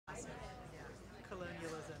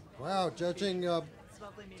Wow, judging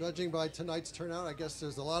by tonight's turnout, I guess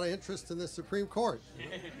there's a lot of interest in the Supreme Court.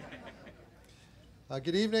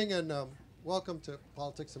 Good evening and welcome to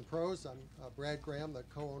Politics and Prose. I'm Brad Graham, the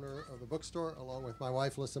co-owner of the bookstore, along with my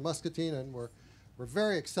wife, Lissa Muscatine, and we're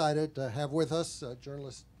very excited to have with us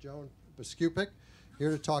journalist Joan Biskupic,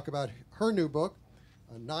 here to talk about her new book,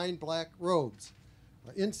 9 Black Robes,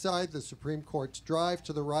 Inside the Supreme Court's Drive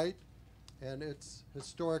to the Right and Its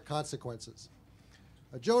Historic Consequences.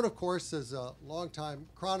 Joan, of course, is a longtime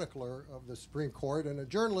chronicler of the Supreme Court and a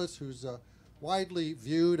journalist who's widely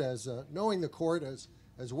viewed as knowing the court as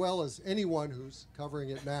well as anyone who's covering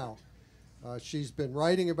it now. She's been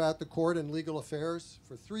writing about the court and legal affairs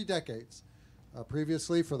for 3 decades,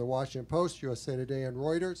 previously for the Washington Post, USA Today, and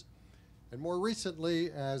Reuters, and more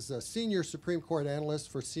recently as a senior Supreme Court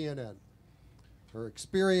analyst for CNN. Her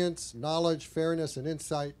experience, knowledge, fairness, and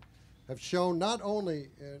insight have shown not only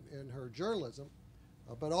in her journalism,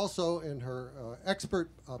 but also in her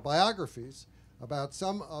expert biographies about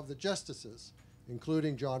some of the justices,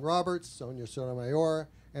 including John Roberts, Sonia Sotomayor,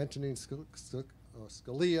 Antonin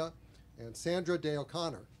Scalia, and Sandra Day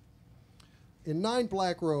O'Connor. In 9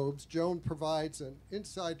 Black Robes, Joan provides an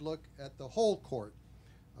inside look at the whole court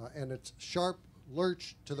and its sharp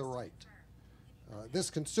lurch to the right. This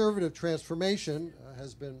conservative transformation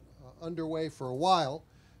has been underway for a while,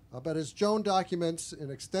 but as Joan documents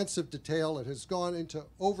in extensive detail, it has gone into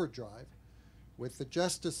overdrive with the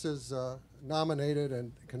justices nominated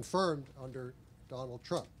and confirmed under Donald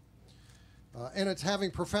Trump. And it's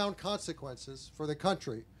having profound consequences for the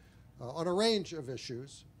country on a range of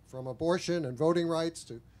issues, from abortion and voting rights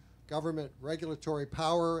to government regulatory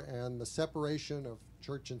power and the separation of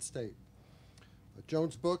church and state.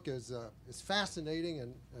 Joan's book is fascinating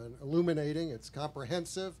and illuminating. It's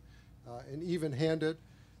comprehensive and even-handed.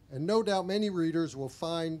 And no doubt many readers will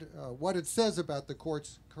find what it says about the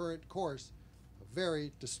court's current course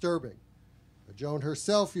very disturbing. Joan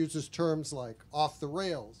herself uses terms like off the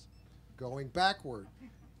rails, going backward,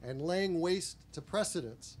 and laying waste to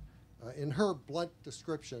precedents in her blunt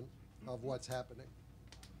description of what's happening.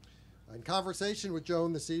 In conversation with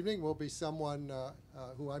Joan this evening will be someone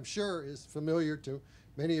who I'm sure is familiar to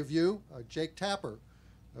many of you, Jake Tapper,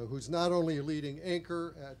 who's not only a leading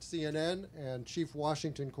anchor at CNN and chief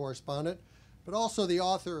Washington correspondent, but also the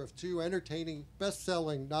author of 2 entertaining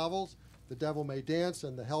best-selling novels, The Devil May Dance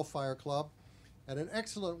and The Hellfire Club, and an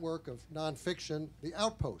excellent work of nonfiction, The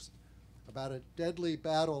Outpost, about a deadly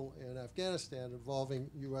battle in Afghanistan involving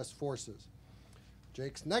U.S. forces.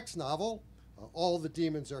 Jake's next novel, All the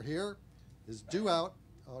Demons Are Here, is due out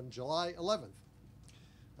on July 11th.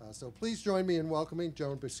 So please join me in welcoming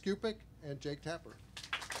Joan Biskupic and Jake Tapper.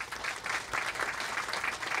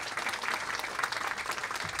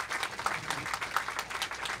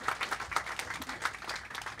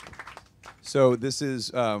 So this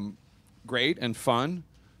is great and fun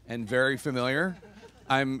and very familiar.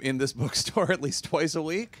 I'm in this bookstore at least twice a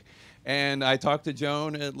week, and I talk to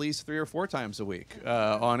Joan at least 3 or 4 times a week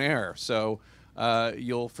on air. So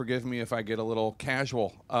you'll forgive me if I get a little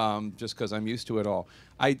casual, just because I'm used to it all.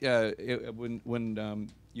 When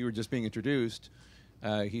you were just being introduced,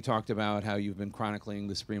 he talked about how you've been chronicling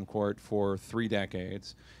the Supreme Court for 3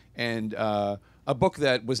 decades, and a book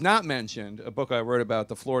that was not mentioned, a book I wrote about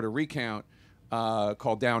the Florida recount,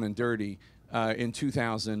 called Down and Dirty in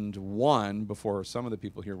 2001, before some of the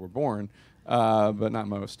people here were born, but not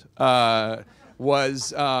most, I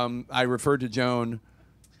referred to Joan,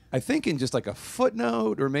 I think in just like a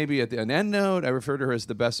footnote or maybe at an end note. I referred to her as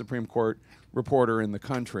the best Supreme Court reporter in the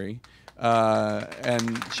country.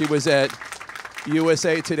 And she was at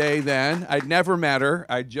USA Today then. I'd never met her.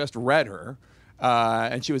 I just read her.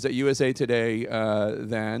 And she was at USA Today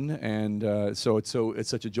then, and so it's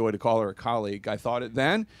such a joy to call her a colleague. I thought it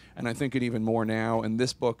then, and I think it even more now. And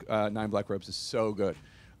this book, 9 Black Robes, is so good.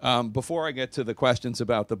 Before I get to the questions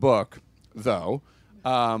about the book, though,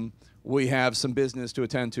 we have some business to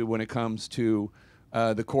attend to when it comes to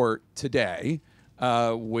the court today,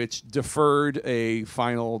 which deferred a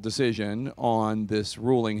final decision on this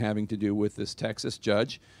ruling having to do with this Texas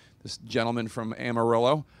judge, this gentleman from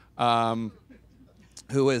Amarillo,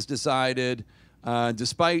 who has decided,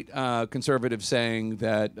 despite conservatives saying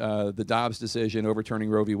that the Dobbs decision overturning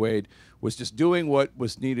Roe v. Wade was just doing what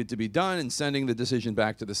was needed to be done and sending the decision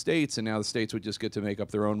back to the states, and now the states would just get to make up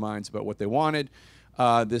their own minds about what they wanted,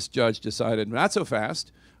 this judge decided, not so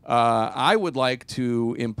fast. I would like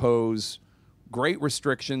to impose great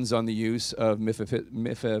restrictions on the use of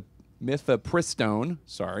mifepristone.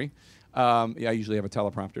 Sorry. I usually have a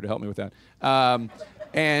teleprompter to help me with that.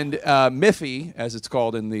 MIFI, as it's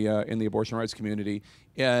called in the abortion rights community,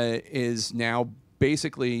 is now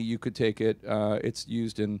basically, you could take it. It's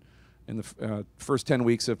used in the first 10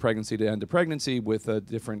 weeks of pregnancy to end of pregnancy with a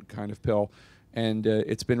different kind of pill, and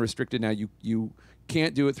it's been restricted now. You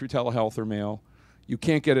can't do it through telehealth or mail. You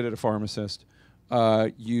can't get it at a pharmacist.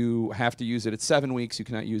 You have to use it at 7 weeks. You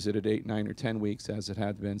cannot use it at 8, 9, or 10 weeks as it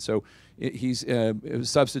had been. So he's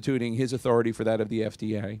substituting his authority for that of the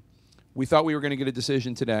FDA. We thought we were going to get a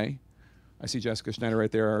decision today. I see Jessica Schneider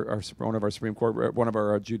right there, one of our Supreme Court, one of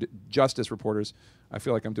our justice reporters. I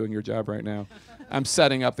feel like I'm doing your job right now. I'm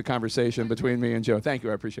setting up the conversation between me and Joe. Thank you,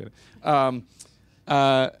 I appreciate it.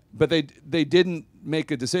 But they didn't make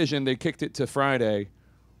a decision. They kicked it to Friday.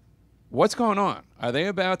 What's going on? Are they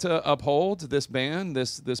about to uphold this ban,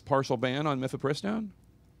 this partial ban on mifepristone?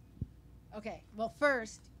 Okay. Well,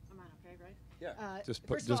 first, I'm on. Okay, right? Yeah.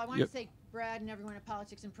 First of all, I want to thank Brad and everyone at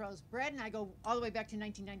Politics and Prose. Brad and I go all the way back to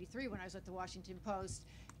 1993 when I was at the Washington Post,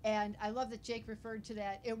 and I love that Jake referred to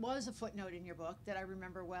that. It was a footnote in your book that I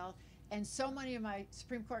remember well, and so many of my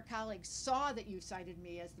Supreme Court colleagues saw that you cited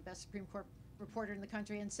me as the best Supreme Court reporter in the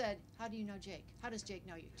country and said, "How do you know Jake? How does Jake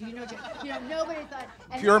know you? Do you know Jake?" Nobody thought.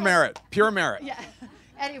 Pure merit. Pure merit. Yeah.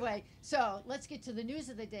 Anyway, so let's get to the news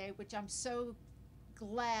of the day, which I'm so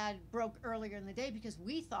glad broke earlier in the day because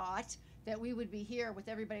we thought that we would be here with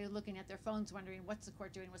everybody looking at their phones wondering what's the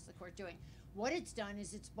court doing, what's the court doing. What it's done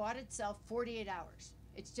is it's bought itself 48 hours.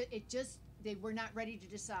 They were not ready to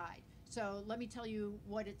decide. So let me tell you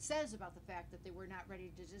what it says about the fact that they were not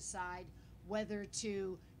ready to decide whether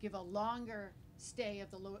to give a longer stay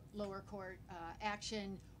of the lower court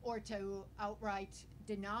action or to outright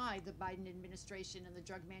deny the Biden administration and the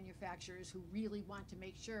drug manufacturers who really want to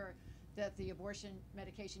make sure that the abortion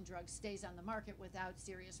medication drug stays on the market without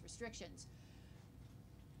serious restrictions.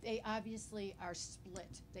 They obviously are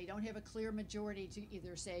split. They don't have a clear majority to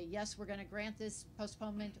either say, yes, we're going to grant this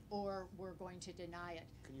postponement, or we're going to deny it.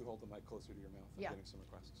 Can you hold the mic closer to your mouth? I'm getting some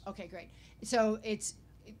requests. Okay, great. So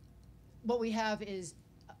what we have is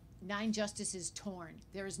 9 justices torn.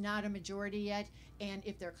 There is not a majority yet, and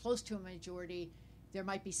if they're close to a majority, there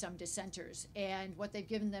might be some dissenters. And what they've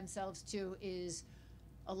given themselves to is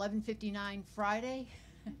 11:59 Friday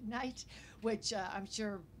night, which I'm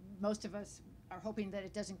sure most of us are hoping that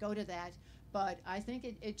it doesn't go to that, but I think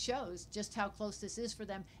it shows just how close this is for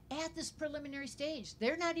them at this preliminary stage.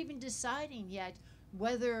 They're not even deciding yet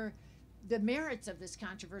whether the merits of this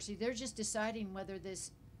controversy, they're just deciding whether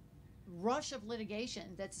this rush of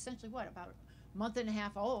litigation that's essentially about a month and a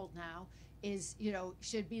half old now is,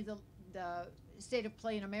 should be the state of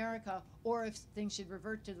play in America, or if things should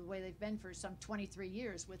revert to the way they've been for some 23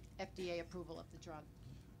 years with FDA approval of the drug.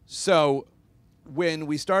 So when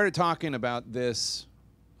we started talking about this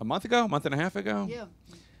a month and a half ago, yeah,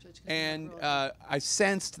 and I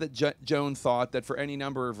sensed that Joan thought that for any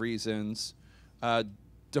number of reasons,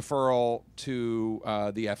 deferral to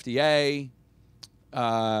the FDA,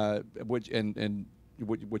 which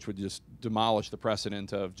would just demolish the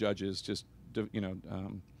precedent of judges just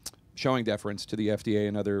showing deference to the FDA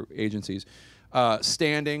and other agencies.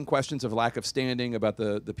 Questions of lack of standing about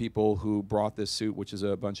the people who brought this suit, which is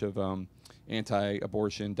a bunch of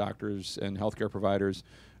anti-abortion doctors and healthcare providers.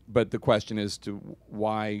 But the question is to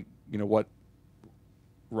why, what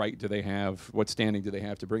right do they have, what standing do they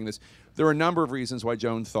have to bring this? There are a number of reasons why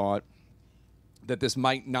Joan thought that this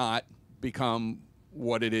might not become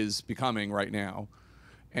what it is becoming right now.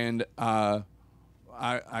 And I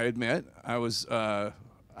admit, I'm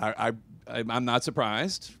not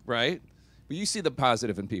surprised, right? But you see the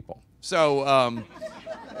positive in people. So,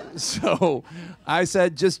 so I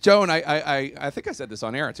said, just Joan, I think I said this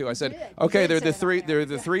on air too. I said, okay, they're the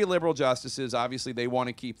three liberal justices. Obviously, they want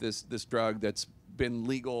to keep this drug that's been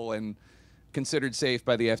legal and considered safe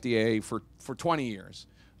by the FDA for 20 years.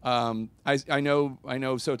 I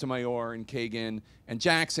know Sotomayor and Kagan and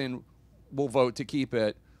Jackson will vote to keep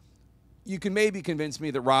it. You can maybe convince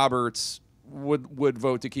me that Roberts would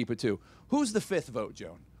vote to keep it too. Who's the 5th vote,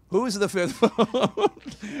 Joan? Who's the 5th vote?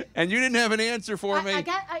 And you didn't have an answer for me.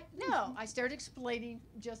 I started explaining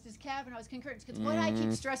Justice Kavanaugh's concurrence, because what I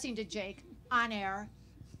keep stressing to Jake on air,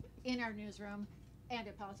 in our newsroom, and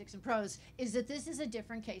at Politics and Prose, is that this is a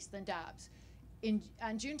different case than Dobbs.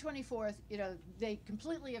 On June 24th, they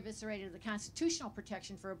completely eviscerated the constitutional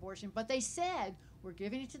protection for abortion, but they said, we're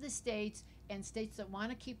giving it to the states, and states that want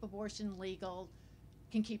to keep abortion legal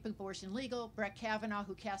can keep abortion legal. Brett Kavanaugh,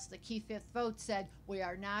 who cast the key 5th vote, said, we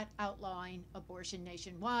are not outlawing abortion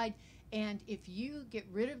nationwide, and if you get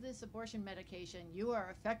rid of this abortion medication, you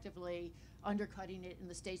are effectively undercutting it in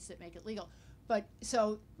the states that make it legal. But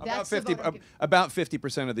so About that's the 50 vote I'm giving. about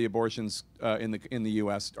 50% of the abortions in the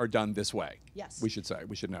U.S. are done this way. Yes. We should say.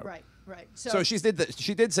 We should know. Right, right. So she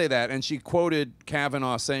did say that, and she quoted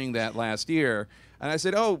Kavanaugh saying that last year. And I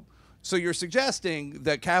said, "Oh, so you're suggesting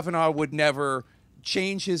that Kavanaugh would never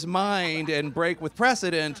change his mind and break with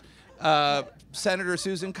precedent? Senator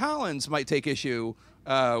Susan Collins might take issue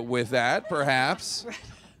with that, perhaps.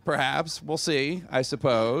 Perhaps we'll see. I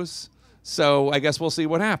suppose." So I guess we'll see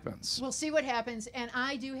what happens. We'll see what happens, and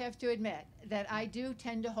I do have to admit that I do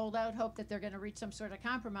tend to hold out hope that they're going to reach some sort of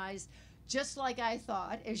compromise, just like I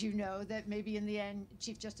thought, as you know, that maybe in the end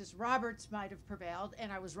Chief Justice Roberts might have prevailed,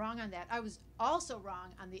 and I was wrong on that. I was also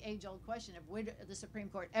wrong on the age-old question of would the Supreme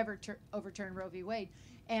Court ever overturn Roe v. Wade,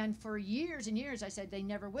 and for years and years I said they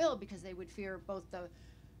never will because they would fear both the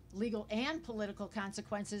legal and political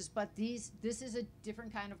consequences, but this is a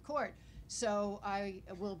different kind of court. So I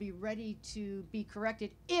will be ready to be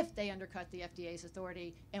corrected if they undercut the FDA's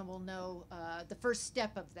authority, and we'll know the first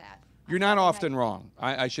step of that. You're not often wrong.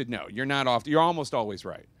 I should know. You're not often. You're almost always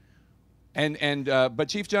right. But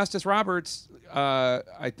Chief Justice Roberts,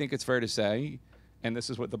 I think it's fair to say, and this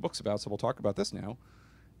is what the book's about, so we'll talk about this now.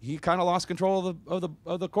 He kind of lost control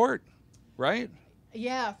of the court, right?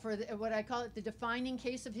 Yeah, for what I call it the defining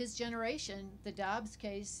case of his generation, the Dobbs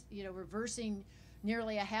case. You know, reversing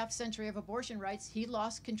nearly a half century of abortion rights, he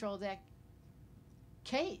lost control of that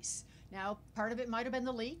case. Now, part of it might have been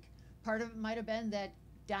the leak. Part of it might have been that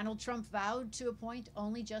Donald Trump vowed to appoint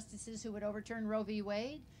only justices who would overturn Roe v.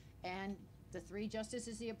 Wade, and the 3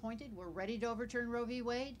 justices he appointed were ready to overturn Roe v.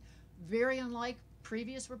 Wade, very unlike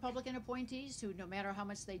previous Republican appointees who, no matter how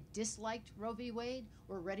much they disliked Roe v. Wade,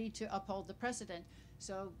 were ready to uphold the precedent.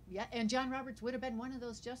 So, yeah, and John Roberts would have been one of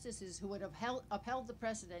those justices who would have upheld the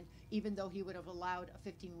precedent, even though he would have allowed a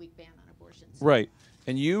 15-week ban on abortions. Right.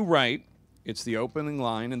 And you write, it's the opening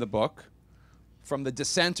line in the book, from the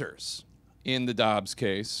dissenters in the Dobbs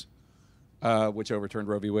case, which overturned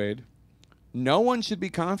Roe v. Wade, no one should be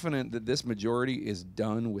confident that this majority is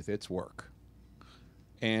done with its work.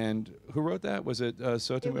 And who wrote that? Was it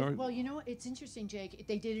Sotomayor? Well, you know, it's interesting, Jake.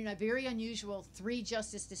 They did in a very unusual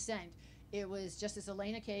 3-justice dissent. It was Justice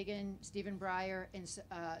Elena Kagan, Stephen Breyer, and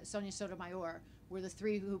Sonia Sotomayor were the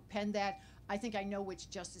 3 who penned that. I think I know which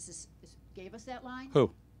justices gave us that line.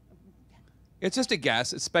 Who? It's just a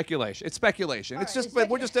guess. It's speculation. It's speculation. All It's right, just, but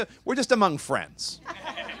we're just among friends.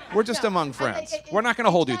 We're just among friends. We're not going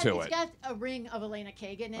to hold you to it. It's got a ring of Elena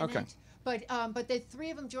Kagan in it. But the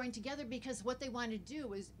 3 of them joined together because what they wanted to do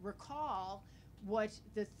was recall what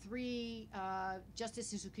the 3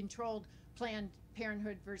 justices who controlled Planned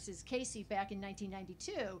Parenthood versus Casey back in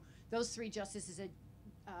 1992. Those 3 justices had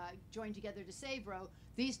joined together to save Roe.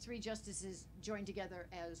 These 3 justices joined together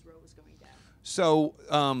as Roe was going down. So,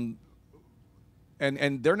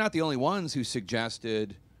 and they're not the only ones who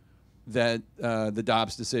suggested that the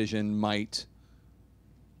Dobbs decision might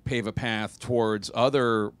pave a path towards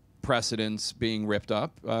other precedents being ripped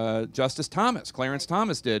up. Justice Thomas, Clarence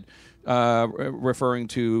Thomas did, referring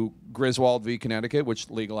to Griswold v. Connecticut,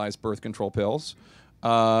 which legalized birth control pills,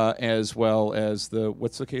 as well as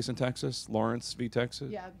what's the case in Texas? Lawrence v.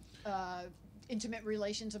 Texas? Yeah, intimate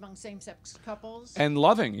relations among same-sex couples. And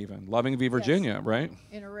Loving v. Virginia, Yes. Right?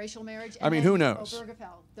 Interracial marriage. I mean, who knows?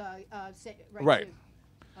 Obergefell, the Right.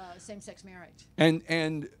 to same-sex marriage.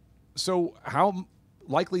 And so how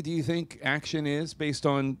likely do you think action is, based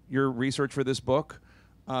on your research for this book,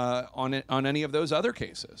 on any of those other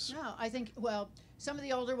cases? No, I think, well, some of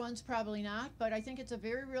the older ones probably not, but I think it's a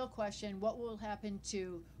very real question. What will happen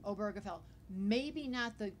to Obergefell? Maybe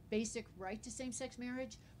not the basic right to same-sex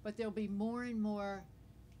marriage, but there'll be more and more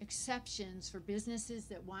exceptions for businesses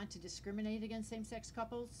that want to discriminate against same-sex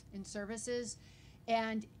couples in services.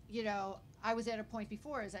 And, you know, I was at a point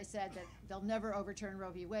before, as I said, that they'll never overturn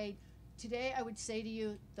Roe v. Wade. Today, I would say to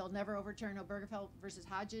you, they'll never overturn Obergefell versus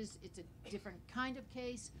Hodges. It's a different kind of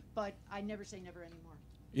case, but I never say never anymore.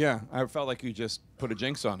 Yeah, I felt like you just put a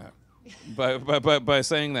jinx on it by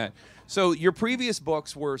saying that. So your previous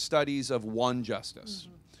books were studies of one justice.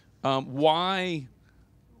 Mm-hmm.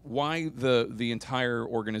 Why the entire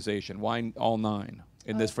organization? Why all 9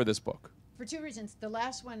 in for this book? For 2 reasons. The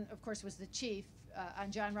last one, of course, was the chief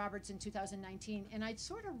on John Roberts in 2019, and I'd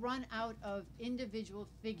sort of run out of individual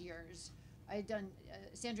figures. I had done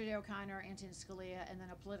Sandra Day O'Connor, Antonin Scalia, and then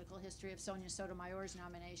a political history of Sonia Sotomayor's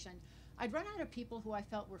nomination. I'd run out of people who I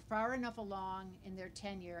felt were far enough along in their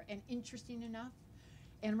tenure and interesting enough.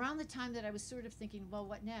 And around the time that I was sort of thinking, well,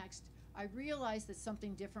 what next? I realized that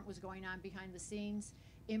something different was going on behind the scenes,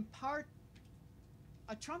 in part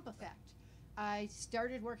a Trump effect. I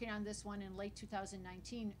started working on this one in late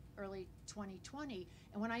 2019, early 2020.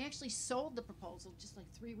 And when I actually sold the proposal, just like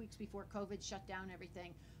 3 weeks before COVID shut down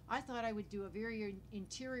everything, I thought I would do a very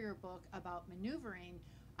interior book about maneuvering.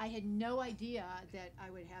 I had no idea that I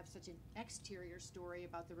would have such an exterior story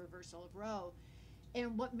about the reversal of Roe.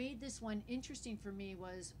 And what made this one interesting for me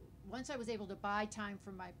was once I was able to buy time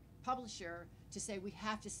from my publisher to say we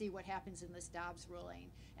have to see what happens in this Dobbs ruling,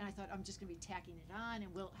 and I thought I'm just going to be tacking it on,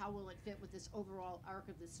 and how will it fit with this overall arc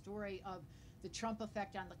of the story of the Trump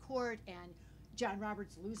effect on the court and John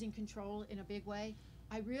Roberts losing control in a big way.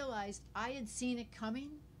 I realized I had seen it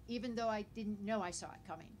coming, even though I didn't know I saw it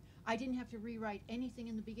coming. I didn't have to rewrite anything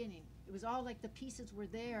in the beginning. It was all like the pieces were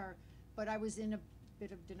there, but I was in a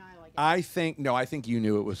bit of denial, I guess. I think you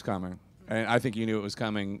knew it was coming. And I think you knew it was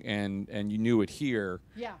coming, and you knew it here.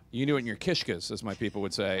 Yeah. You knew it in your kishkas, as my people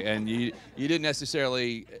would say, and you didn't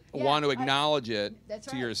necessarily want to acknowledge it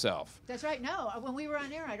to yourself. That's right. No, when we were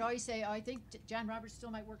on air, I'd always say, I think John Roberts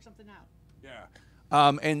still might work something out.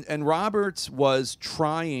 Yeah. And Roberts was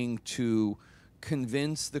trying to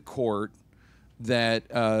convince the court that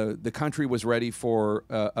the country was ready for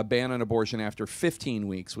a ban on abortion after 15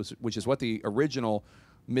 weeks, which is what the original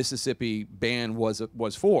Mississippi ban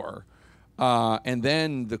was for. And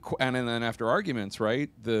then after arguments, right,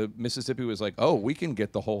 the Mississippi was like, oh, we can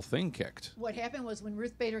get the whole thing kicked. What happened was when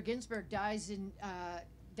Ruth Bader Ginsburg dies in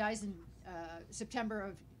September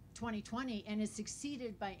of 2020 and is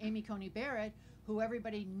succeeded by Amy Coney Barrett, who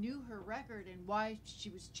everybody knew her record, and why she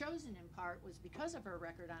was chosen in part was because of her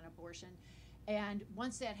record on abortion. And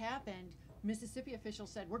once that happened, Mississippi officials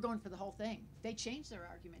said, we're going for the whole thing. They changed their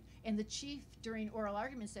argument. And the chief during oral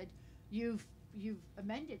argument said, you've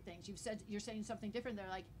amended things. You're saying something different. They're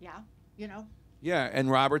like, yeah, you know. Yeah,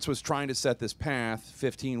 and Roberts was trying to set this path,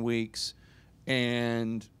 15 weeks,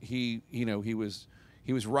 and he was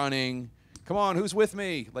running. Come on, who's with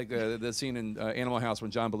me? Like the scene in Animal House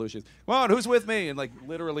when John Belushi, come on, who's with me? And like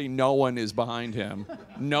literally no one is behind him.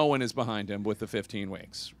 No one is behind him with the 15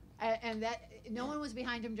 weeks. And that no one was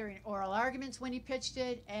behind him during oral arguments when he pitched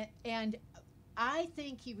it, and I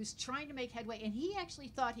think he was trying to make headway, and he actually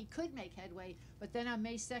thought he could make headway, but then on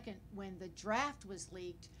May 2nd, when the draft was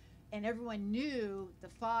leaked, and everyone knew the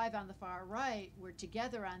five on the far right were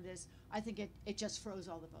together on this, I think it just froze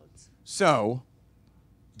all the votes. So,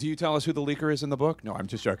 do you tell us who the leaker is in the book? No, I'm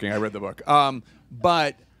just joking. I read the book.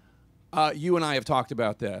 But you and I have talked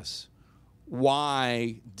about this.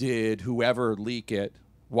 Why did whoever leak it,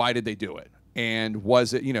 why did they do it? And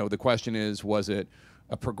was it, the question is, was it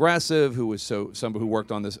a progressive who was somebody who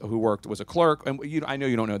worked on this, was a clerk? And I know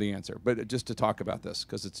you don't know the answer, but just to talk about this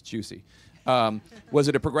because it's juicy. Was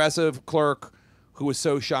it a progressive clerk who was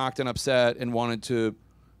so shocked and upset and wanted to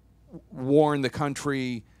warn the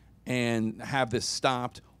country and have this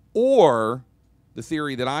stopped? Or the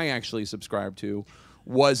theory that I actually subscribe to,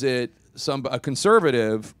 was it a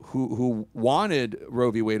conservative who wanted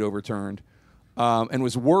Roe v. Wade overturned and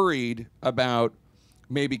was worried about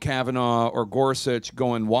maybe Kavanaugh or Gorsuch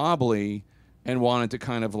going wobbly and wanted to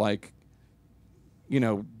kind of like,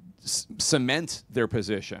 cement their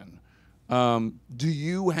position? Do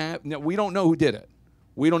you have? No, we don't know who did it.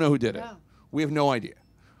 We don't know who did it. No. We have no idea.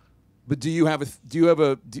 But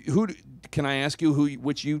who? Can I ask you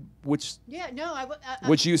which you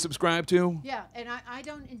subscribe to? Yeah, and I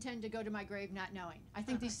don't intend to go to my grave not knowing. I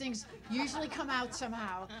think these things usually come out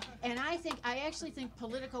somehow, and I actually think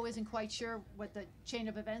Politico isn't quite sure what the chain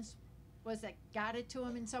of events was that got it to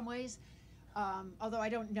him in some ways. Although I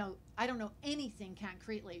don't know anything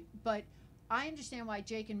concretely, but I understand why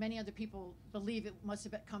Jake and many other people believe it must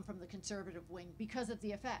have come from the conservative wing because of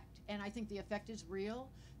the effect, and I think the effect is real.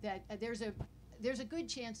 That there's a good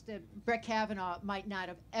chance that Brett Kavanaugh might not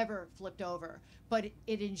have ever flipped over, but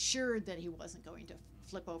it ensured that he wasn't going to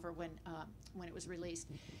flip over when it was released.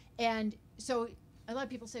 And so a lot of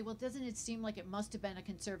people say, well, doesn't it seem like it must have been a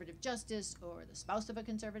conservative justice or the spouse of a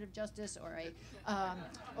conservative justice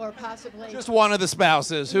or possibly just one of the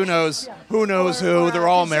spouses? Who knows? Yeah. Who knows who? They're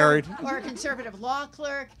all married. Or a conservative law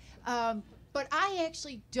clerk. But I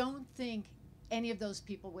actually don't think any of those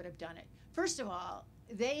people would have done it. First of all,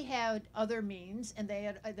 they had other means, and they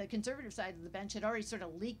had the conservative side of the bench had already sort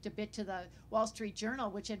of leaked a bit to the Wall Street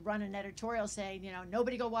Journal, which had run an editorial saying,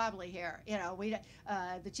 nobody go wobbly here.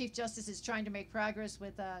 The Chief Justice is trying to make progress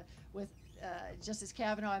with Justice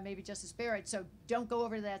Kavanaugh and maybe Justice Barrett, so don't go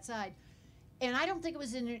over to that side. And I don't think it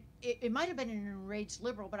was it might have been an enraged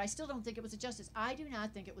liberal, but I still don't think it was a justice. I do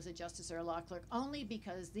not think it was a justice or a law clerk, only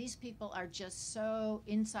because these people are just so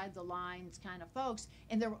inside the lines kind of folks,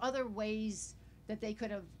 and there were other ways that they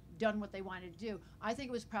could have done what they wanted to do. I think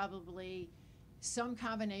it was probably some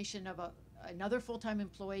combination of another full-time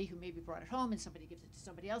employee who maybe brought it home and somebody gives it to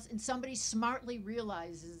somebody else, and somebody smartly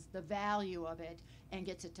realizes the value of it and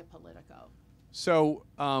gets it to Politico. So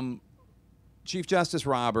Chief Justice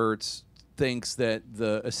Roberts thinks that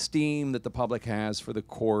the esteem that the public has for the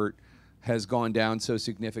court has gone down so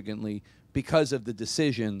significantly because of the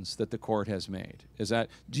decisions that the court has made.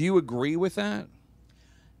 Do you agree with that?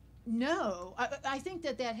 No, I think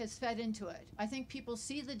that has fed into it. I think people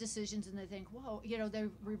see the decisions and they think, whoa,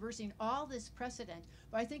 they're reversing all this precedent.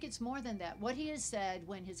 But I think it's more than that. What he has said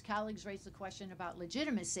when his colleagues raised the question about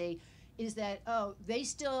legitimacy is that, they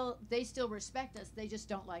still respect us, they just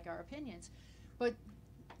don't like our opinions. But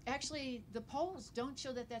actually, the polls don't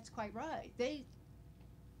show that that's quite right.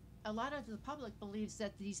 A lot of the public believes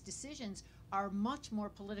that these decisions are much more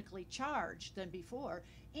politically charged than before.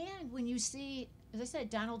 And when you see, as I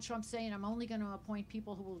said, Donald Trump saying, I'm only going to appoint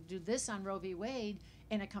people who will do this on Roe v. Wade,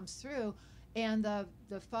 and it comes through, and the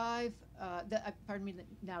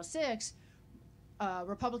six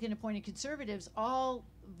Republican-appointed conservatives all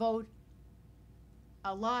vote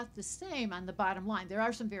a lot the same on the bottom line. There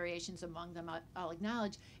are some variations among them, I'll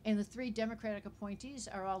acknowledge, and the 3 Democratic appointees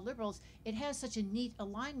are all liberals. It has such a neat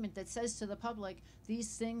alignment that says to the public,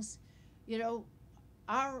 these things,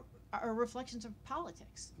 are reflections of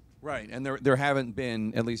politics. Right, and there haven't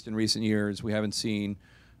been, at least in recent years, we haven't seen,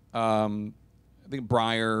 I think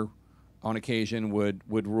Breyer on occasion would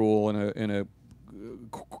rule in a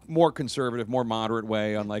more conservative, more moderate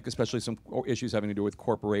way on, like, especially some issues having to do with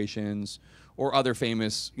corporations or other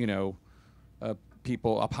famous,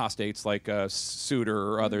 people, apostates like Souter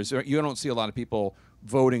or others. You don't see a lot of people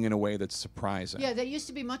voting in a way that's surprising. Yeah, they used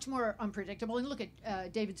to be much more unpredictable. And look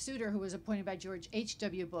at David Souter, who was appointed by George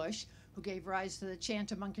H.W. Bush, who gave rise to the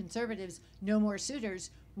chant among conservatives, no more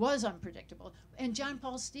suitors, was unpredictable. And John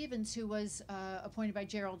Paul Stevens, who was appointed by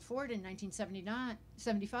Gerald Ford in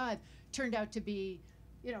 1975, turned out to be,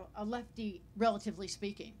 a lefty, relatively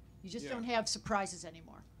speaking. You just don't have surprises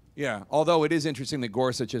anymore. Yeah, although it is interesting that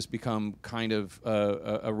Gorsuch has become kind of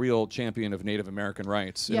a real champion of Native American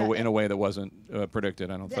rights in a way that wasn't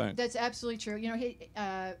predicted, I don't think. That's absolutely true.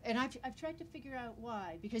 And I've tried to figure out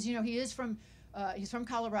why, because he is from he's from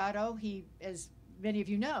Colorado. He, as many of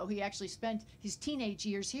you know, he actually spent his teenage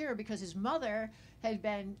years here because his mother had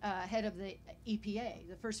been head of the EPA,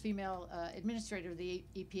 the first female administrator of the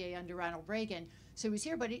EPA under Ronald Reagan. So he was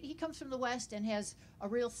here, but he comes from the West and has a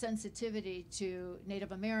real sensitivity to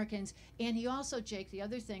Native Americans. And he also, Jake, the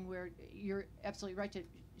other thing where you're absolutely right to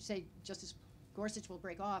say Justice Gorsuch will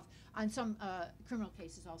break off on some criminal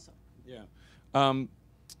cases also. Yeah.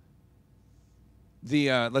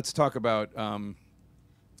 Let's talk about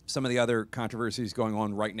some of the other controversies going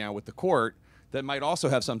on right now with the court that might also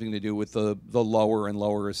have something to do with the lower and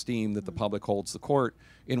lower esteem that the public holds the court,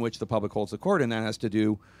 in which the public holds the court, and that has to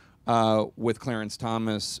do with Clarence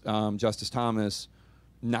Thomas, Justice Thomas,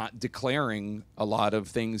 not declaring a lot of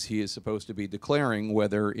things he is supposed to be declaring,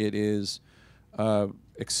 whether it is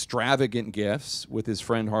extravagant gifts with his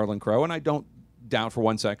friend Harlan Crow, and I don't doubt for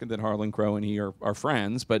one second that Harlan Crow and he are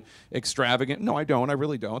friends, but extravagant, no, I don't, I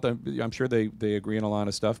really don't. I'm sure they agree on a lot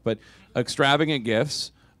of stuff, but extravagant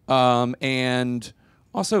gifts, and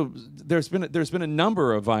also there's been a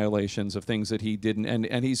number of violations of things that he didn't,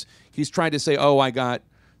 and he's tried to say, oh, I got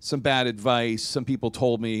some bad advice, some people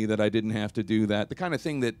told me that I didn't have to do that, the kind of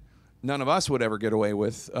thing that none of us would ever get away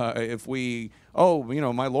with if we,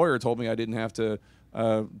 my lawyer told me I didn't have to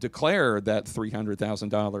declare that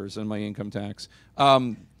 $300,000 in my income tax.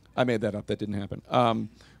 I made that up, that didn't happen.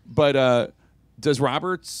 But does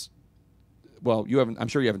Roberts, well, I'm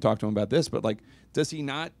sure you haven't talked to him about this, but like, does he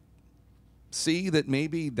not see that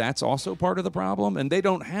maybe that's also part of the problem? And they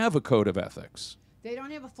don't have a code of ethics. They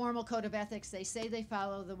don't have a formal code of ethics. They say they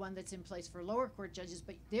follow the one that's in place for lower court judges,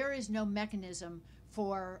 but there is no mechanism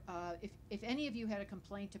for, if any of you had a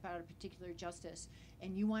complaint about a particular justice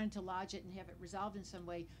and you wanted to lodge it and have it resolved in some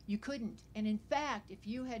way, you couldn't. And in fact, if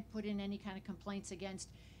you had put in any kind of complaints against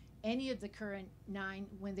any of the current 9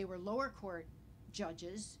 when they were lower court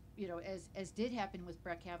judges, as did happen with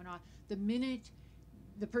Brett Kavanaugh, the minute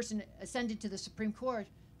the person ascended to the Supreme Court,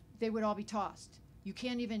 they would all be tossed. You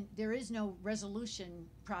can't even, there is no resolution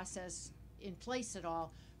process in place at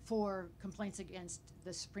all for complaints against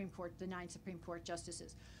the Supreme Court, the 9 Supreme Court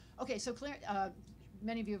justices. Okay, so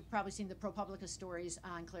many of you have probably seen the ProPublica stories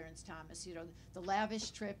on Clarence Thomas, the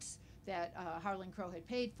lavish trips that Harlan Crow had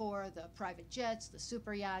paid for, the private jets, the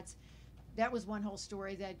super yachts. that was one whole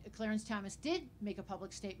story, that Clarence Thomas did make a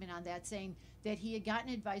public statement on that, saying that he had gotten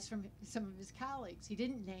advice from some of his colleagues. He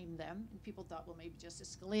didn't name them, and people thought, well, maybe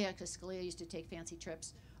Justice Scalia, because Scalia used to take fancy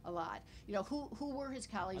trips a lot. You know, who were his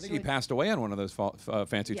colleagues? I think he passed away on one of those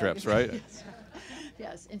fancy trips, right? Yes.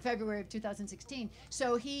 Yes, in February of 2016.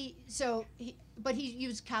 But he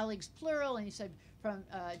used colleagues plural, and he said from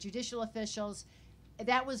judicial officials.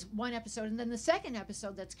 That was one episode. And then the second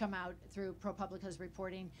episode that's come out through ProPublica's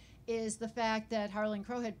reporting is the fact that Harlan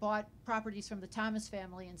Crow had bought properties from the Thomas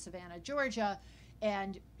family in Savannah, Georgia,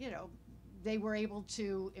 and, you know, they were able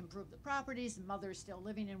to improve the properties. The mother's still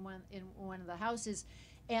living in one of the houses,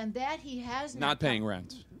 and that he has not paying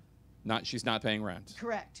rent. She's not paying rent.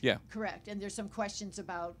 Correct. Yeah. Correct. And there's some questions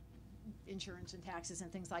about insurance and taxes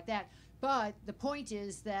and things like that. But the point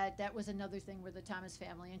is that that was another thing where the Thomas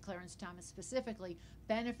family, and Clarence Thomas specifically,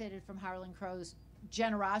 benefited from Harlan Crow's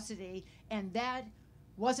generosity, and that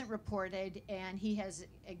wasn't reported, and he has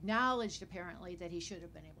acknowledged apparently that he should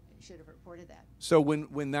have reported that. So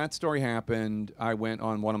when that story happened, I went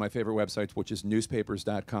on one of my favorite websites, which is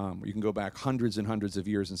newspapers.com, where you can go back hundreds and hundreds of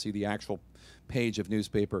years and see the actual page of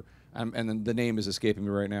newspaper. And then the name is escaping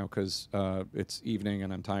me right now because it's evening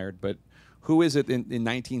and I'm tired. But who is it in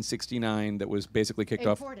 1969 that was basically kicked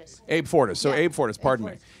off? Abe Fortas. So Yeah. Abe Fortas, pardon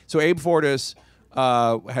me. So Abe Fortas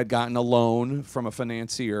had gotten a loan from a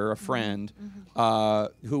financier, a friend,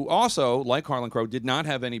 who also, like Harlan Crow, did not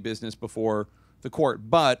have any business before the court,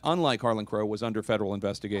 but unlike Harlan Crow, was under federal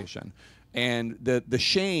investigation. And the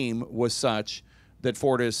shame was such that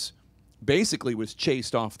Fortas basically was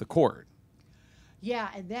chased off the court. Yeah,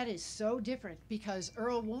 and that is so different because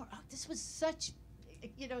Earl Warren, this was such,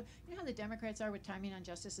 you know how the Democrats are with timing on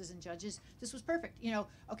justices and judges? This was perfect. You know,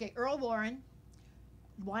 okay, Earl Warren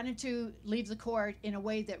wanted to leave the court in a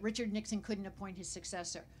way that Richard Nixon couldn't appoint his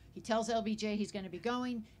successor. He tells LBJ he's going to be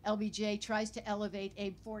going. LBJ tries to elevate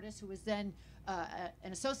Abe Fortas, who was then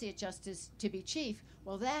an associate justice, to be chief.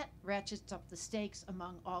 Well, that ratchets up the stakes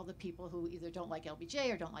among all the people who either don't like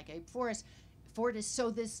LBJ or don't like Abe Fortas.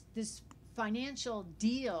 So this financial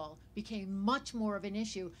deal became much more of an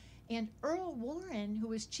issue. And Earl Warren, who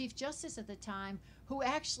was Chief Justice at the time, who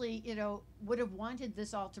actually, you know, would have wanted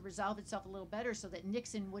this all to resolve itself a little better so that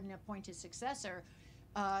Nixon wouldn't appoint his successor,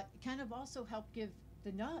 kind of also helped give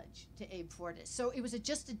the nudge to Abe Fortas. So it was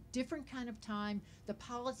just a different kind of time. The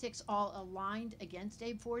politics all aligned against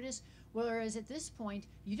Abe Fortas, whereas at this point,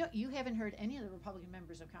 you haven't heard any of the Republican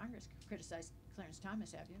members of Congress criticize Clarence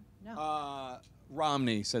Thomas, have you? No.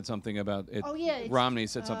 Romney said something about it. Oh yeah. Romney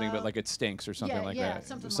said something about like it stinks or something like that.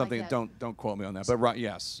 Something like that. Don't quote me on that. But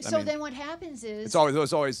yes. So I mean, then what happens is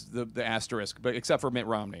it's always the asterisk, but except for Mitt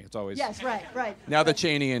Romney, it's always yes, right. Now that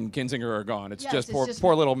Cheney and Kinzinger are gone, it's just it's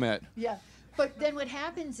poor little Mitt. Yeah. But then what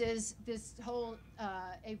happens is this whole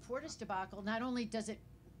Abe Fortas debacle. Not only does it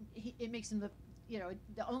makes him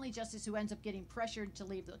the only justice who ends up getting pressured to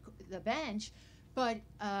leave the bench, but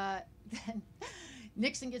then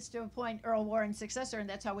Nixon gets to appoint Earl Warren's successor, and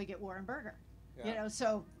that's how we get Warren Burger. Yeah. You know,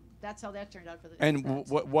 so that's how that turned out for the Democrats.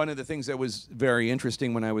 And one of the things that was very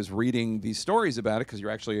interesting when I was reading these stories about it, because you're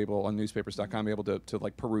actually able on newspapers.com able to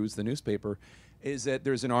like peruse the newspaper, is that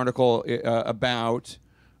there's an article about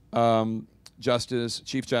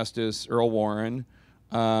Chief Justice Earl Warren,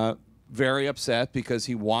 very upset because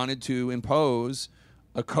he wanted to impose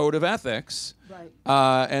a code of ethics,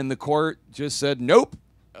 right. And the court just said, nope,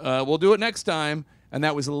 we'll do it next time. And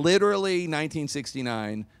that was literally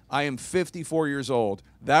 1969. I am 54 years old.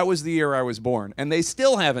 That was the year I was born. And they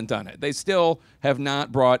still haven't done it. They still have not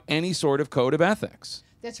brought any sort of code of ethics.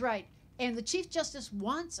 That's right. And the Chief Justice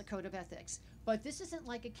wants a code of ethics. But this isn't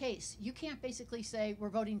like a case. You can't basically say we're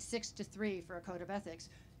voting 6-3 for a code of ethics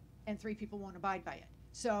and 3 people won't abide by it.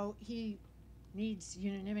 So he needs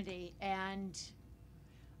unanimity. And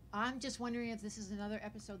I'm just wondering if this is another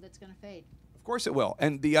episode that's going to fade. Of course it will.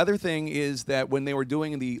 And the other thing is that when they were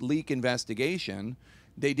doing the leak investigation,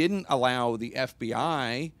 they didn't allow the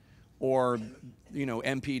FBI or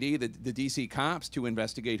MPD, the DC cops, to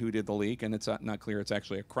investigate who did the leak. And it's not clear it's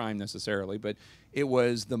actually a crime necessarily, but it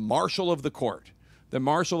was the marshal of the court. The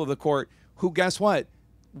marshal of the court who, guess what,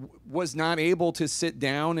 was not able to sit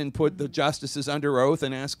down and put the justices under oath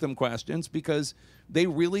and ask them questions because they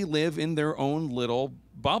really live in their own little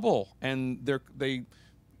bubble and they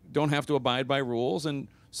don't have to abide by rules. And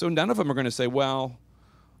so none of them are going to say, well,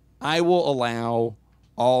 I will allow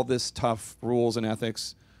all this tough rules and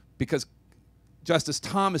ethics because Justice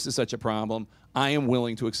Thomas is such a problem. I am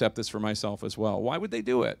willing to accept this for myself as well. Why would they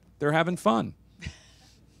do it? They're having fun.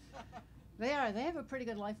 They are. They have a pretty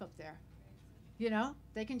good life up there. You know,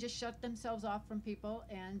 they can just shut themselves off from people,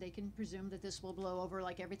 and they can presume that this will blow over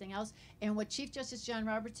like everything else. And what Chief Justice John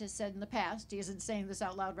Roberts has said in the past, he isn't saying this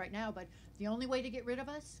out loud right now, but the only way to get rid of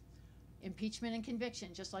us, impeachment and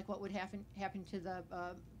conviction, just like what would happen to the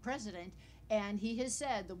president. And he has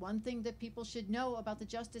said the one thing that people should know about the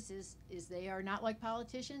justices is they are not like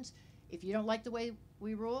politicians. If you don't like the way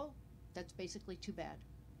we rule, that's basically too bad.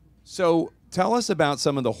 So tell us about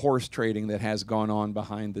some of the horse trading that has gone on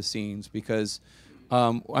behind the scenes, because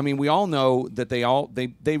I mean, we all know that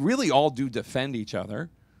they really all do defend each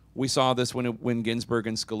other. We saw this when Ginsburg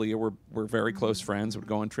and Scalia were very close friends, would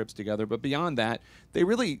go on trips together. But beyond that, they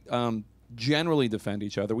really generally defend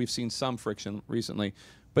each other. We've seen some friction recently.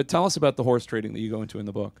 But tell us about the horse trading that you go into in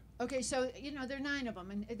the book. Okay, so there are 9 of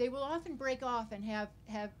them, and they will often break off and have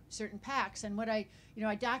certain pacts. And what I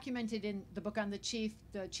documented in the book on the Chief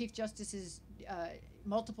Justice's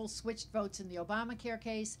multiple switched votes in the Obamacare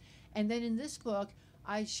case, and then in this book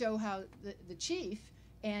I show how the Chief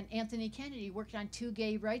and Anthony Kennedy worked on 2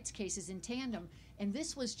 gay rights cases in tandem, and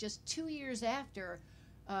this was just 2 years after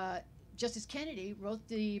Justice Kennedy wrote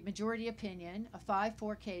the majority opinion, a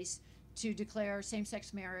 5-4 case to declare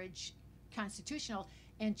same-sex marriage constitutional,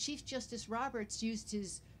 and Chief Justice Roberts used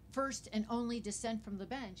his first and only dissent from the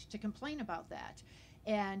bench to complain about that,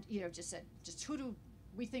 and just said, just who do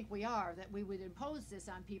we think we are that we would impose this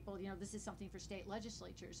on people? This is something for state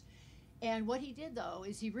legislatures. And what he did, though,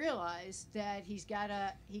 is he realized that he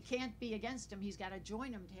can't be against him, he's got to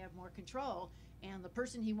join him to have more control, and the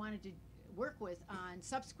person he wanted to work with on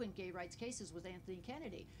subsequent gay rights cases was Anthony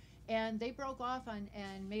Kennedy. And they broke off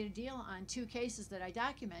and made a deal on 2 cases that I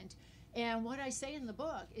document. And what I say in the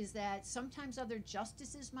book is that sometimes other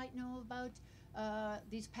justices might know about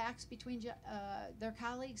these pacts between their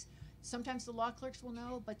colleagues. Sometimes the law clerks will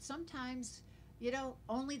know, but sometimes,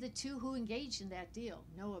 only the 2 who engaged in that deal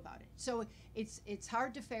know about it. So it's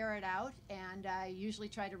hard to ferret out, and I usually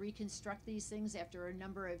try to reconstruct these things after a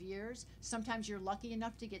number of years. Sometimes you're lucky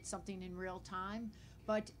enough to get something in real time,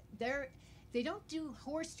 but they don't do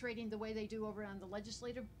horse trading the way they do over on the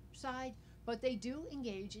legislative side, but they do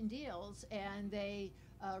engage in deals, and they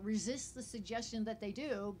resist the suggestion that they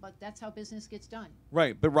do, but that's how business gets done.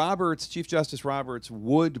 Right, but Chief Justice Roberts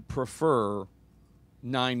would prefer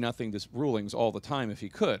 9-0 rulings all the time if he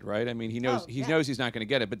could, right? I mean, he knows knows he's not going to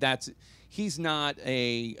get it, but he's not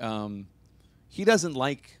he doesn't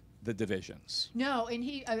like the divisions. No, and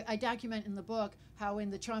I document in the book how in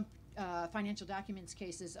the Trump financial documents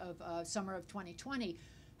cases of summer of 2020,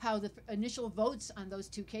 how the initial votes on those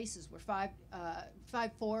 2 cases were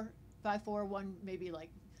 5-4, 1 maybe like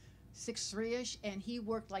 6-3ish, and he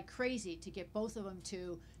worked like crazy to get both of them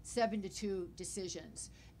to 7-2 decisions,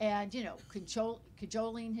 and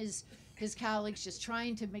cajoling his colleagues, just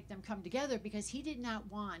trying to make them come together, because he did not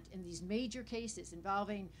want, in these major cases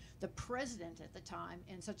involving the president at the time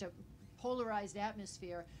in such a polarized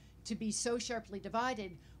atmosphere, to be so sharply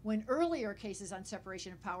divided, when earlier cases on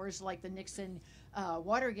separation of powers, like the Nixon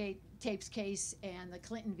Watergate tapes case and the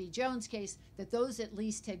Clinton v. Jones case, that those at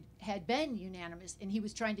least had been unanimous, and he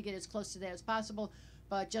was trying to get as close to that as possible.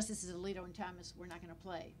 But Justices Alito and Thomas were not going to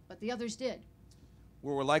play, but the others did.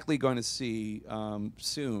 Well, we're likely going to see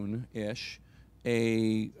soon-ish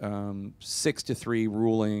a 6-3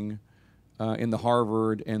 ruling in the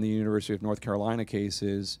Harvard and the University of North Carolina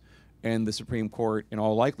cases, and the Supreme Court, in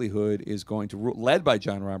all likelihood, is going to rule, led by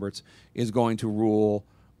John Roberts, is going to rule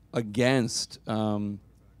against the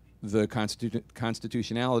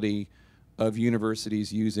constitutionality of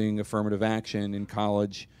universities using affirmative action in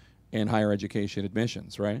college and higher education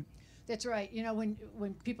admissions, right? That's right.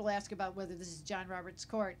 When people ask about whether this is John Roberts'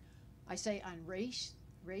 court, I say on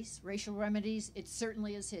racial remedies, it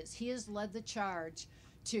certainly is his. He has led the charge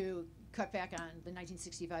to cut back on the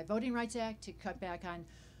 1965 Voting Rights Act, to cut back on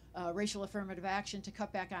racial affirmative action, to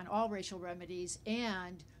cut back on all racial remedies,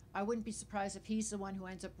 and I wouldn't be surprised if he's the one who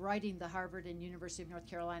ends up writing the Harvard and University of North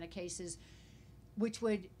Carolina cases, which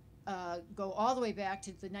would go all the way back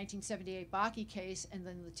to the 1978 Bakke case and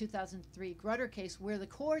then the 2003 Grutter case, where the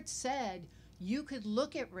court said you could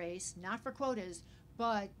look at race, not for quotas,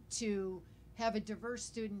 but to have a diverse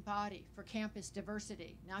student body, for campus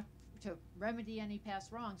diversity, not to remedy any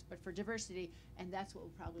past wrongs, but for diversity, and that's what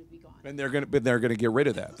will probably be gone. And they're going to get rid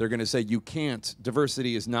of that. They're going to say you can't.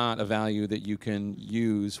 Diversity is not a value that you can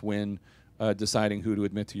use when deciding who to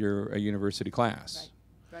admit to your university class.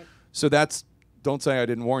 Right. So that's don't say I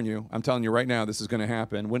didn't warn you. I'm telling you right now, this is going to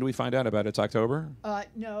happen. When do we find out about it? It's October?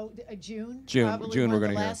 No, June. June. Probably June. one We're of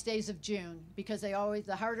going the to hear. last days of June, because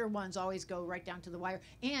the harder ones always go right down to the wire.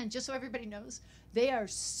 And just so everybody knows, they're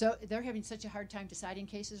having such a hard time deciding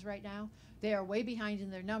cases right now. They are way behind in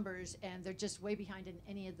their numbers, and they're just way behind in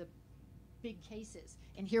any of the big cases.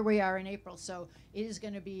 And here we are in April, so it is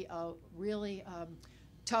going to be a really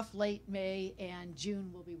tough late May, and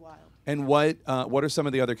June will be wild. And what are some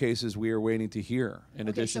of the other cases we are waiting to hear in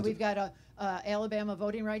addition? So we've got a Alabama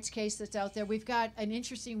voting rights case that's out there. We've got an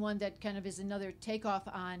interesting one that kind of is another takeoff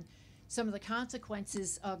on some of the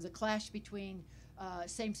consequences of the clash between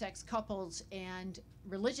same-sex couples and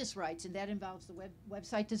religious rights, and that involves the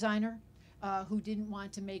website designer who didn't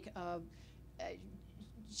want to make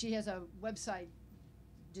she has a website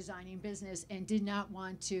designing business and did not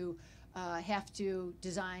want to have to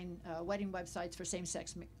design wedding websites for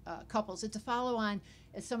same-sex couples. It's a follow-on,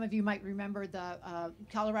 as some of you might remember, the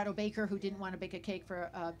Colorado baker who didn't want to bake a cake for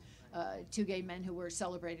two gay men who were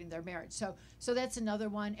celebrating their marriage. So that's another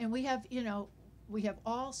one. And we have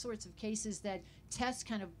all sorts of cases that test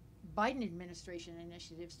kind of Biden administration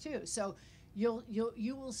initiatives too. So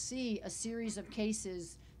you will see a series of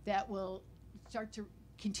cases that will start to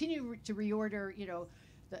continue to reorder,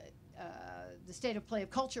 the state of play of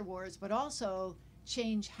culture wars, but also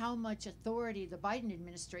change how much authority the Biden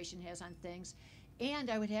administration has on things.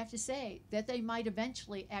 And I would have to say that they might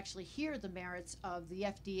eventually actually hear the merits of the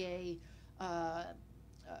FDA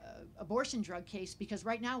abortion drug case, because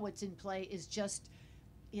right now what's in play is just,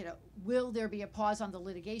 will there be a pause on the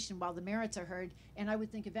litigation while the merits are heard? And I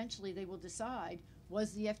would think eventually they will decide,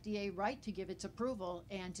 was the FDA right to give its approval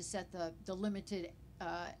and to set the limited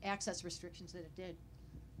access restrictions that it did?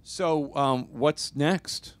 So what's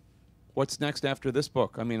next? What's next after this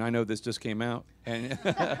book? I mean, I know this just came out, and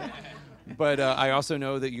but I also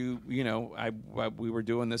know that we were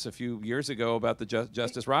doing this a few years ago about the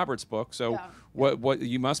Justice Roberts book. So Yeah. what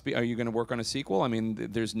you must be? Are you going to work on a sequel? I mean,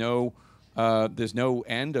 there's no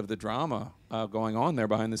end of the drama going on there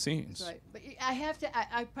behind the scenes. That's right. But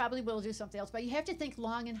I probably will do something else, but you have to think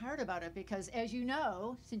long and hard about it, because as you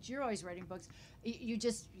know, since you're always writing books, you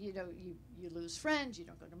just, you lose friends, you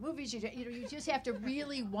don't go to movies, you just have to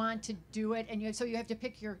really want to do it, and so you have to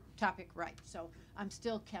pick your topic right. So I'm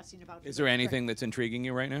still casting about. Is there anything that's intriguing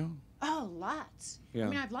you right now? Oh, lots. Yeah. I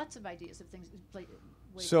mean, I have lots of ideas of things.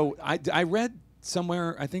 So I read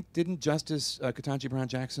somewhere, I think, didn't Justice Ketanji Brown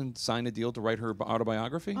Jackson sign a deal to write her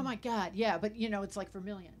autobiography? Oh my God, yeah, but it's like for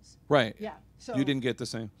millions. Right. Yeah. So You didn't get the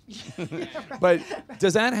same. Yeah, right. But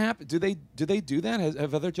does that happen? Do they do that?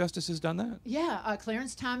 Have other justices done that? Yeah,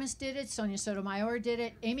 Clarence Thomas did it. Sonia Sotomayor did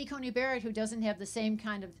it. Amy Coney Barrett, who doesn't have the same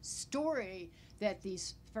kind of story that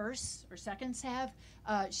these firsts or seconds have,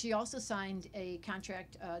 she also signed a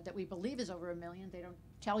contract that we believe is over $1 million. They don't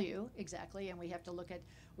tell you exactly, and we have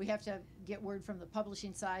to get word from the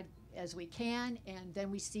publishing side as we can, and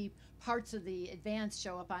then we see parts of the advance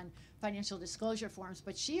show up on financial disclosure forms.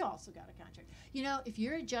 But she also got a contract. If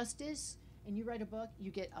you're a justice and you write a book, you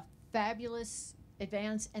get a fabulous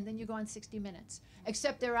advance, and then you go on 60 Minutes.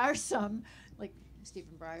 Except there are some, like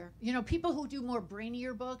Stephen Breyer, people who do more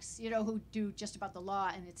brainier books, who do just about the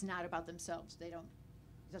law, and it's not about themselves. They don't.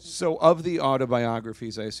 So of the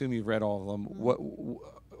autobiographies, I assume you've read all of them. Mm-hmm. What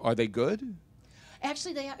are they good?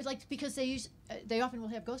 Actually, because they often will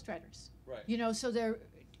have ghostwriters. Right. So they're,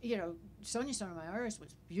 Sonia Sotomayor's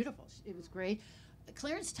was beautiful. It was great.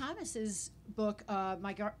 Clarence Thomas's book,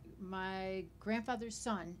 My Grandfather's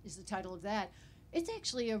Son, is the title of that. It's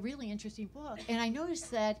actually a really interesting book, and I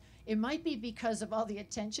noticed that it might be because of all the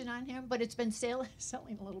attention on him, but it's been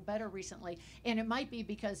selling a little better recently, and it might be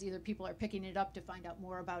because either people are picking it up to find out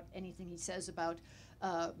more about anything he says about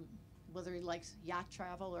whether he likes yacht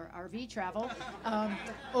travel or RV travel,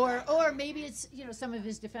 or maybe it's some of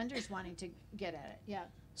his defenders wanting to get at it. Yeah.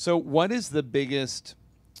 So what is the biggest?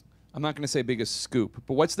 I'm not going to say biggest scoop,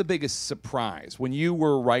 but what's the biggest surprise when you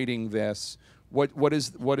were writing this? What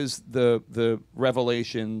is the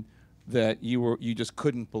revelation that you just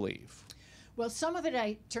couldn't believe? Well, some of it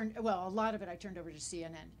a lot of it I turned over to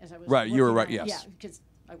CNN as I was right. You were right. on it. Yes. Yeah, because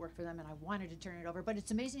I worked for them and I wanted to turn it over. But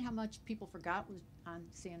it's amazing how much people forgot was on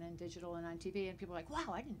CNN Digital and on TV, and people are like,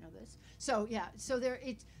 "Wow, I didn't know this." So yeah, so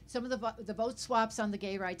it's some of the vote swaps on the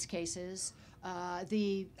gay rights cases,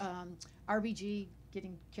 the RBG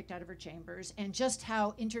getting kicked out of her chambers, and just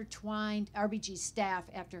how intertwined RBG's staff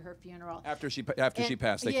after her funeral. After she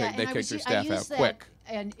passed, they kicked her staff out that, quick.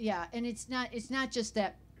 And it's not just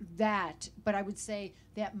that, but I would say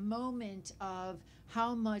that moment of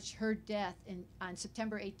how much her death on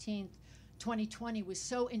September 18th, 2020 was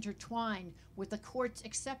so intertwined with the court's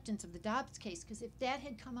acceptance of the Dobbs case, because if that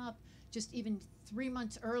had come up just even 3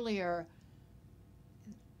 months earlier,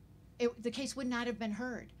 the case would not have been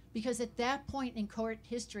heard, because at that point in court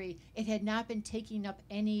history, it had not been taking up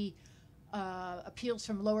any appeals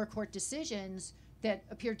from lower court decisions that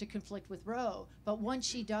appeared to conflict with Roe. But once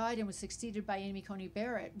she died and was succeeded by Amy Coney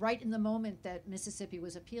Barrett, right in the moment that Mississippi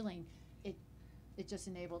was appealing, it just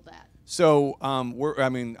enabled that. So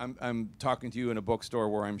I'm talking to you in a bookstore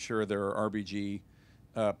where I'm sure there are RBG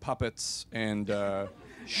puppets and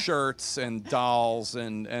shirts and dolls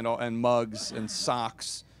and mugs and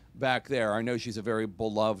socks back there. I know she's a very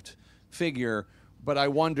beloved figure, but I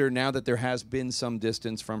wonder, now that there has been some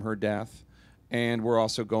distance from her death, and we're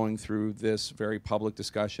also going through this very public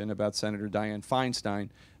discussion about Senator Dianne Feinstein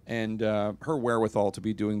and her wherewithal to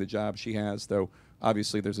be doing the job she has, though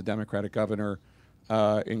obviously there's a Democratic governor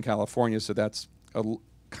in California, so that's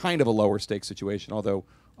kind of a lower stake situation, although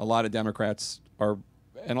a lot of Democrats are,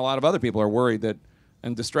 and a lot of other people are worried that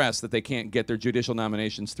and distressed that they can't get their judicial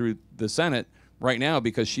nominations through the Senate right now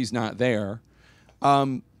because she's not there.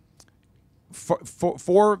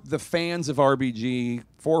 For the fans of RBG,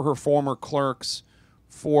 for her former clerks,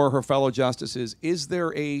 for her fellow justices, is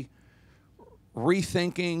there a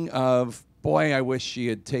rethinking of, boy, I wish she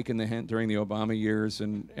had taken the hint during the Obama years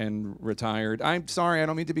and retired? I'm sorry, I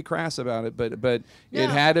don't mean to be crass about it, but No. it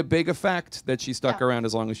had a big effect that she stuck around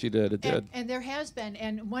as long as she did. It did. And there has been,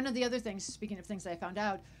 and one of the other things, speaking of things that I found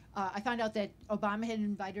out that Obama had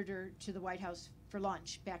invited her to the White House for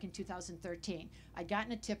lunch back in 2013. I'd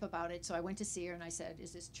gotten a tip about it, so I went to see her and I said,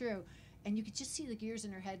 "Is this true?" And you could just see the gears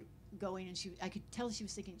in her head going, and I could tell she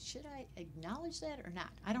was thinking, should I acknowledge that or not?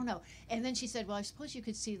 I don't know. And then she said, "Well, I suppose you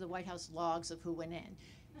could see the White House logs of who went in."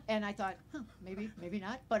 And I thought, maybe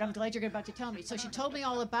not, but I'm glad you're about to tell me. So she told me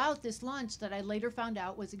all about this lunch that I later found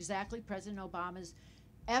out was exactly President Obama's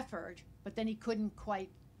effort, but then he couldn't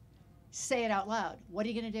quite say it out loud. What are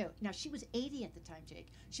you going to do? Now, she was 80 at the time, Jake.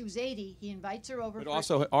 She was 80. He invites her over. But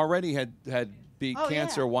also already had beat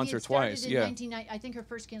cancer once or twice. Yeah. I think her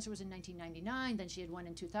first cancer was in 1999. Then she had one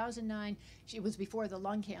in 2009. It was before the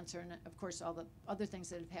lung cancer and, of course, all the other things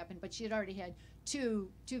that have happened. But she had already had two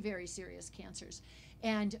very serious cancers,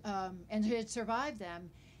 and she had survived them.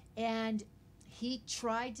 And he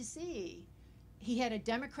tried to see. He had a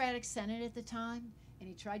Democratic Senate at the time. And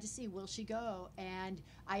he tried to see, will she go? And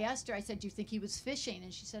I asked her, I said, "Do you think he was fishing?"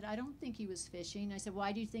 And she said, "I don't think he was fishing." I said,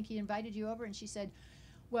 "Why do you think he invited you over?" And she said,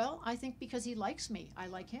 "Well, I think because he likes me. I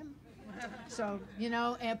like him." So,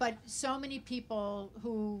 but so many people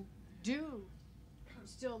who do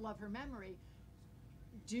still love her memory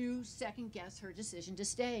do second guess her decision to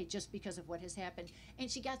stay just because of what has happened. And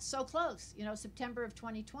she got so close. September of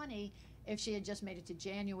 2020, if she had just made it to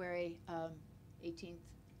January 18th,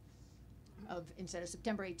 instead of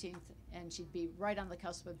September 18th, and she'd be right on the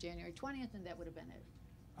cusp of January 20th, and that would have been it.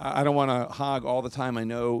 I don't want to hog all the time. I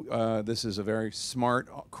know this is a very smart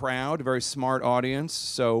crowd, a very smart audience,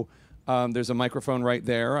 so there's a microphone right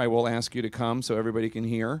there. I will ask you to come so everybody can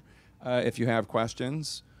hear if you have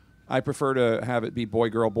questions. I prefer to have it be boy,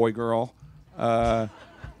 girl,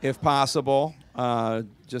 if possible,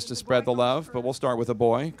 just to spread the love, but we'll start with a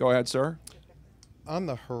boy. Go ahead, sir. On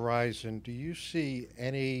the horizon, do you see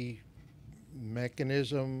any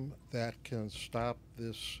mechanism that can stop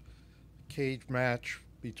this cage match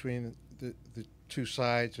between the two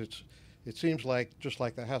sides? It seems like, just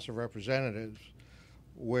like the House of Representatives,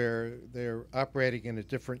 where they're operating in a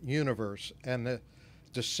different universe, and the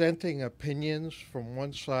dissenting opinions from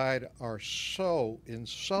one side are so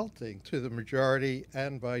insulting to the majority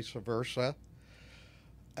and vice versa,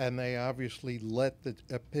 and they obviously let the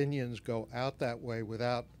opinions go out that way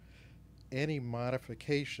without any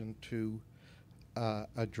modification to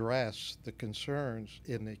address the concerns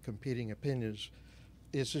in the competing opinions.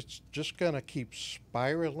 Is it just going to keep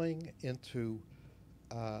spiraling into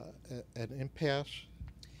an impasse?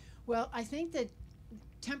 Well, I think that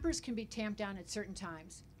tempers can be tamped down at certain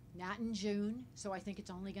times, not in June, so I think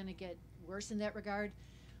it's only going to get worse in that regard.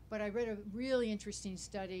 But I read a really interesting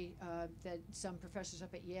study that some professors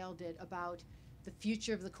up at Yale did about the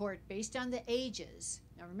future of the court based on the ages.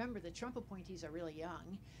 Now remember, the Trump appointees are really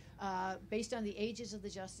young. Based on the ages of the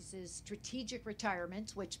justices, strategic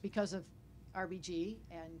retirements, which because of RBG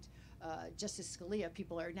and Justice Scalia,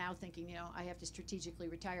 people are now thinking, I have to strategically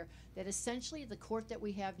retire, that essentially the court that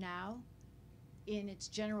we have now, in its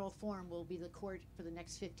general form, will be the court for the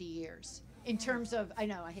next 50 years. In terms of, I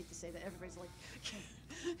know, I hate to say that, everybody's like,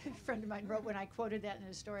 a friend of mine wrote when I quoted that in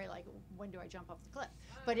a story, like, when do I jump off the cliff?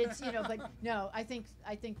 But it's, but no, I think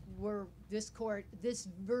this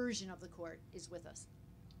version of the court is with us.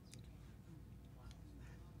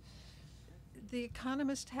 The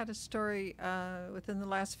Economist had a story within the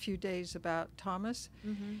last few days about Thomas,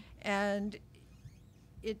 and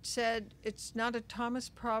it said it's not a Thomas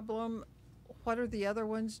problem. What are the other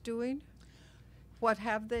ones doing? What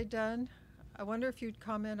have they done? I wonder if you'd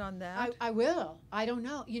comment on that. I will. I don't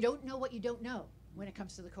know. You don't know what you don't know when it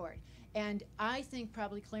comes to the court. And I think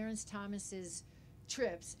probably Clarence Thomas's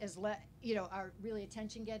trips are really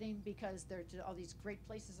attention getting because they're to all these great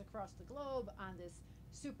places across the globe on this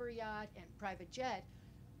super yacht and private jet.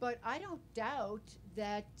 But I don't doubt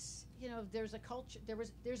that there's a culture.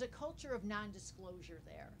 There's a culture of non-disclosure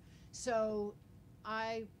there. So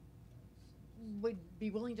I would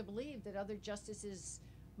be willing to believe that other justices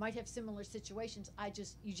might have similar situations.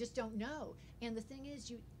 You just don't know. And the thing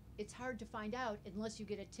is, it's hard to find out unless you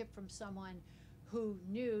get a tip from someone who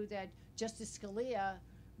knew that Justice Scalia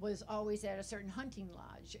was always at a certain hunting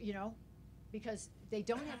lodge, because they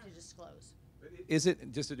don't have to disclose. Is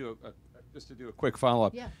it, just to do a quick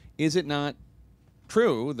follow-up, Yeah. Is it not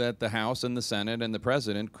true that the House and the Senate and the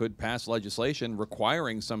President could pass legislation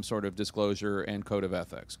requiring some sort of disclosure and code of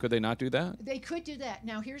ethics? Could they not do that? They could do that.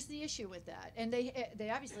 Now, here's the issue with that. And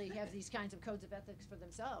they obviously have these kinds of codes of ethics for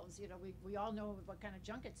themselves. We all know what kind of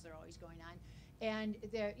junkets they're always going on. And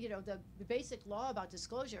the basic law about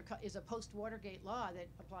disclosure is a post-Watergate law that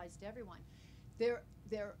applies to everyone. There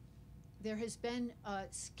has been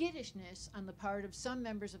skittishness on the part of some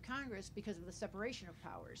members of Congress because of the separation of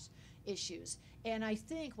powers issues. And I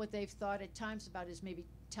think what they've thought at times about is maybe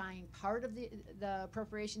tying part of the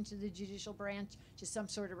appropriation to the judicial branch to some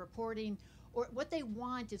sort of reporting. Or what they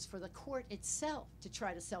want is for the court itself to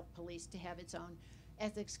try to self-police, to have its own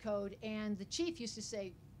ethics code. And the chief used to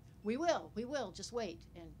say, we will, just wait.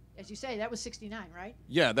 And as you say, that was 1969, right?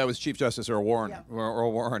 Yeah, that was Chief Justice Earl Warren. Yeah.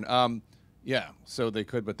 Earl Warren. Yeah, so they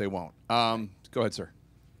could, but they won't. Go ahead, sir.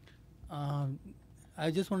 I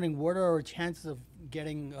was just wondering, what are our chances of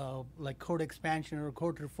getting like court expansion or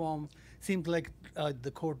court reform? Seems like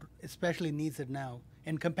the court especially needs it now,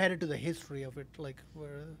 and compared to the history of it, like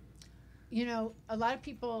where. A lot of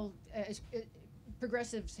people,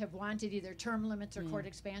 progressives, have wanted either term limits or court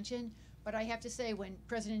expansion. But I have to say, when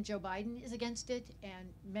President Joe Biden is against it,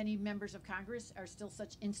 and many members of Congress are still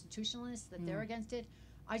such institutionalists that they're against it,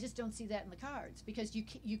 I just don't see that in the cards. Because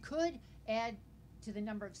you could add to the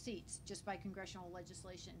number of seats just by congressional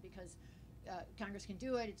legislation, because Congress can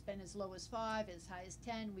do it. It's been as low as 5, as high as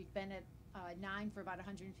 10. We've been at 9 for about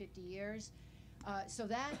 150 years. So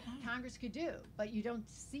that Congress could do, but you don't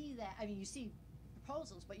see that. I mean, you see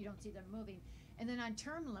proposals, but you don't see them moving. And then on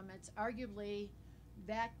term limits, arguably,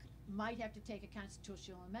 that might have to take a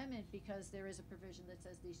constitutional amendment, because there is a provision that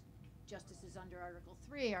says these justices under Article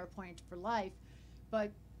 3 are appointed for life.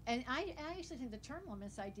 And I actually think the term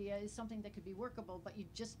limits idea is something that could be workable, but you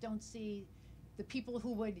just don't see the people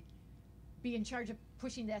who would be in charge of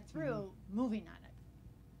pushing that through moving on it.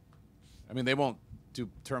 I mean, they won't do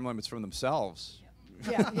term limits from themselves.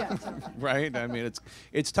 Yeah. Right? I mean,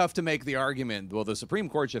 it's tough to make the argument, well, the Supreme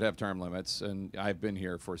Court should have term limits, and I've been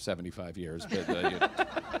here for 75 years.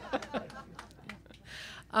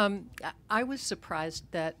 I was surprised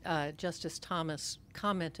that Justice Thomas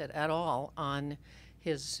commented at all on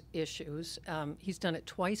his issues. He's done it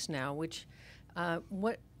twice now, which,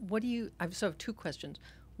 what do you, I have 2 questions.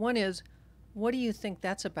 One is, what do you think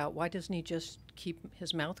that's about? Why doesn't he just keep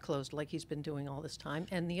his mouth closed like he's been doing all this time?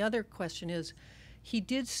 And the other question is, he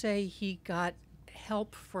did say he got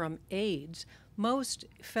help from aides. Most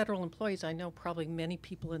federal employees, I know probably many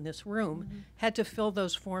people in this room, had to fill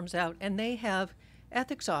those forms out, and they have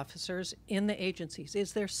ethics officers in the agencies.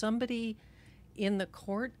 Is there somebody in the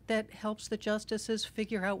court that helps the justices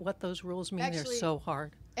figure out what those rules mean? They're so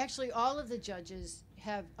hard. Actually, all of the judges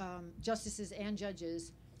have, justices and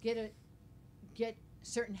judges get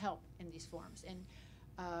certain help in these forms. And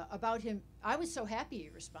about him, I was so happy he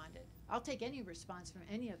responded. I'll take any response from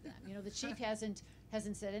any of them. The chief hasn't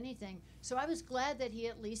said anything. So I was glad that he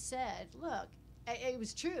at least said, look, it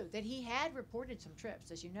was true that he had reported some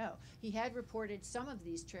trips, as you know. He had reported some of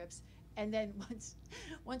these trips, and then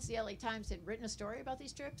once the LA Times had written a story about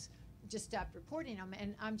these trips, just stopped reporting them.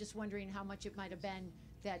 And I'm just wondering how much it might have been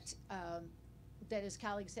that his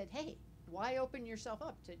colleagues said, hey, why open yourself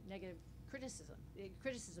up to negative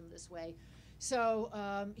criticism this way? So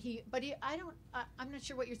I'm not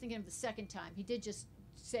sure what you're thinking of the second time. He did just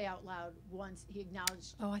say out loud once. He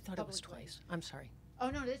acknowledged. Oh, I thought it was publicly. twice. I'm sorry.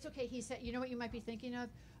 Oh no, that's okay. He said, you know what you might be thinking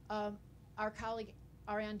of? Our colleague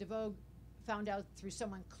Ariane DeVoe found out through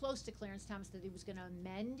someone close to Clarence Thomas that he was going to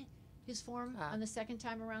amend his form on the second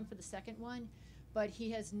time around for the second one, but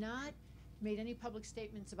he has not made any public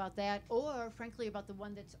statements about that, or frankly about the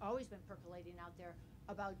one that's always been percolating out there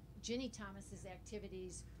about Ginny Thomas's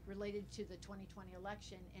activities related to the 2020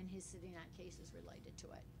 election and his sitting on cases related to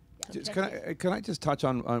it. Yeah, Can I just touch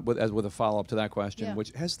on with a follow-up to that question? Yeah.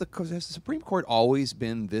 Which has the Supreme Court always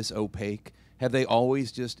been this opaque? Have they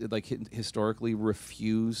always just historically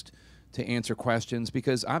refused to answer questions?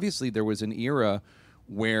 Because obviously there was an era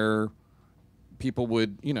where people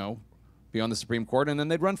would, be on the Supreme Court and then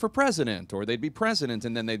they'd run for president, or they'd be president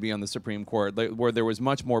and then they'd be on the Supreme Court, where there was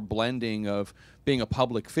much more blending of being a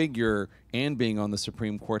public figure and being on the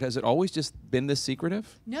Supreme Court. Has it always just been this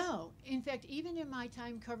secretive? No. In fact, even in my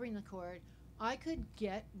time covering the court, I could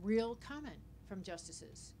get real comment from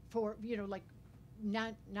justices for,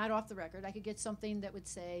 not off the record. I could get something that would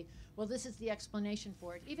say, well, this is the explanation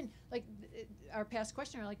for it. Even like our past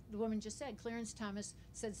questioner, like the woman just said, Clarence Thomas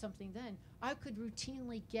said something then. I could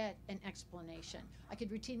routinely get an explanation. I could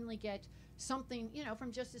routinely get something,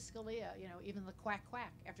 from Justice Scalia, even the quack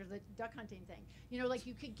quack after the duck hunting thing. Like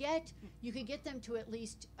you could get them to at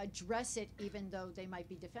least address it, even though they might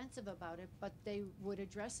be defensive about it, but they would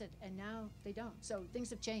address it, and now they don't. So things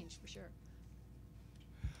have changed for sure.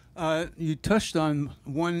 You touched on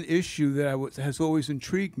one issue that has always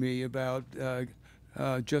intrigued me about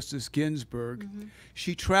Justice Ginsburg. Mm-hmm.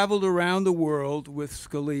 She traveled around the world with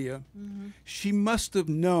Scalia. Mm-hmm. She must have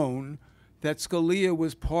known that Scalia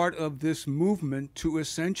was part of this movement to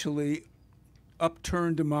essentially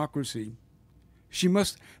upturn democracy. She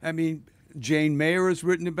must, Jane Mayer has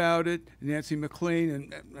written about it, Nancy MacLean,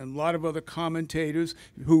 and a lot of other commentators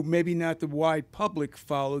who maybe not the wide public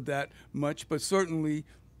followed that much, but certainly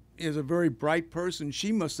is a very bright person.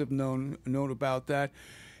 She must have known about that.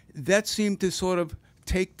 That seemed to sort of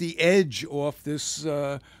take the edge off this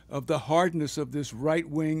of the hardness of this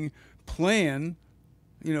right-wing plan,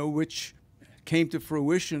 which came to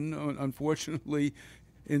fruition, unfortunately,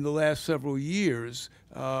 in the last several years.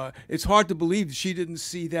 It's hard to believe she didn't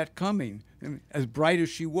see that coming, as bright as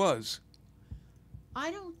she was.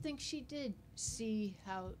 I don't think she did see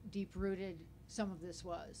how deep-rooted some of this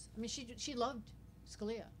was. She loved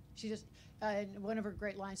Scalia. She just, and one of her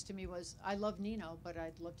great lines to me was, "I love Nino, but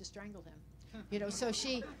I'd love to strangle him." So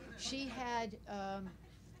she had,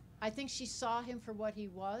 I think she saw him for what he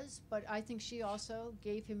was, but I think she also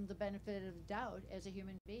gave him the benefit of the doubt as a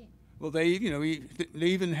human being. Well, they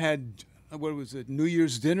even had, what was it, New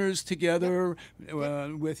Year's dinners together.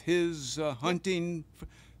 Yep. With his hunting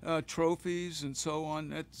trophies and so on.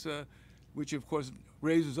 That's, which of course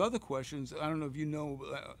raises other questions. I don't know if you know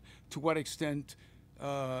to what extent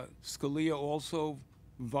Scalia also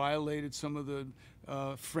violated some of the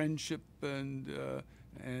friendship and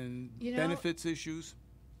benefits issues.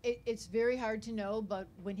 It's very hard to know, but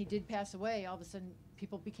when he did pass away, all of a sudden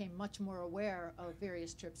people became much more aware of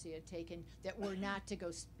various trips he had taken that were not to go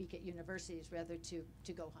speak at universities, rather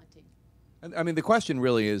to go hunting. The question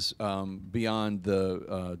really is beyond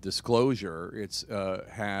the disclosure. It's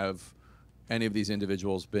have any of these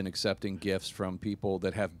individuals been accepting gifts from people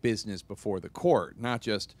that have business before the court, not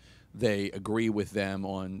just they agree with them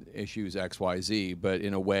on issues X, Y, Z, but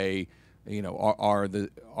in a way, are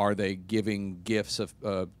they giving gifts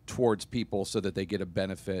towards people so that they get a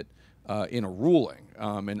benefit in a ruling?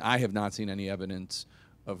 And I have not seen any evidence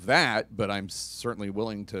of that, but I'm certainly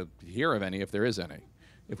willing to hear of any if there is any.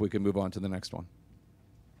 If we could move on to the next one.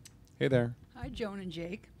 Hey there. Hi, Joan and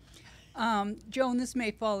Jake. Joan, this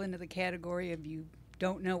may fall into the category of you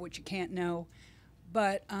don't know what you can't know,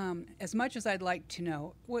 but as much as I'd like to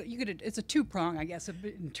know, well, it's a two-prong, I guess, of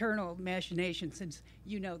internal machination, since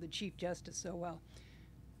you know the Chief Justice so well.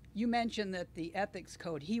 You mentioned that the ethics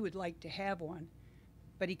code, he would like to have one,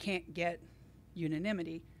 but he can't get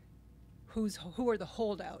unanimity. Who are the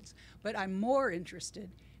holdouts? But I'm more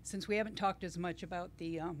interested, since we haven't talked as much about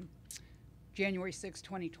the January 6,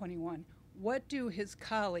 2021, what do his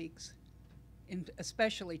colleagues,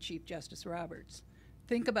 especially Chief Justice Roberts,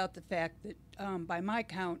 think about the fact that, by my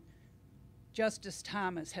count, Justice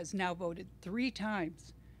Thomas has now voted 3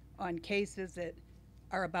 times on cases that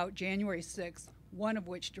are about January 6th, one of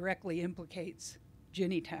which directly implicates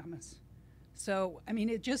Ginny Thomas. So,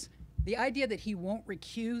 the idea that he won't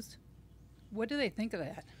recuse, what do they think of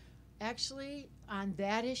that? Actually, on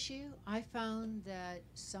that issue, I found that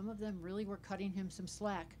some of them really were cutting him some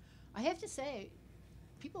slack. I have to say,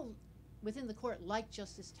 people within the court like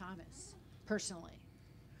Justice Thomas, personally.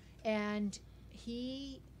 And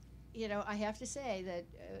he, I have to say that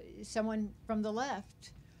someone from the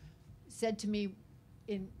left said to me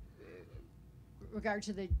in regard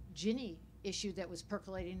to the Ginny issue that was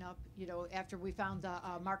percolating up, after we found the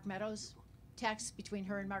Mark Meadows text between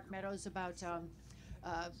her and Mark Meadows about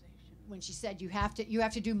when she said you have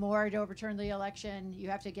to do more to overturn the election, you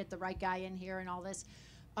have to get the right guy in here and all this,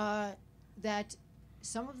 that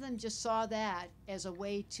some of them just saw that as a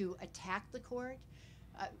way to attack the court.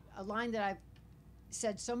 A line that I've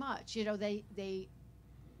said so much, you know, they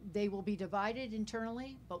will be divided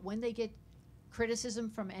internally, but when they get criticism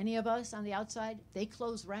from any of us on the outside, they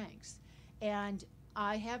close ranks. And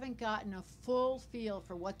I haven't gotten a full feel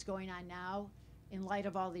for what's going on now in light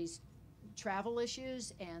of all these travel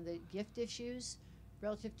issues and the gift issues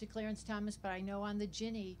relative to Clarence Thomas, but I know on the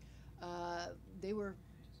Ginny, they were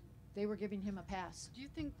giving him a pass. Do you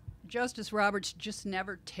think Justice Roberts just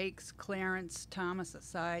never takes Clarence Thomas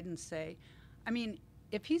aside and say, I mean,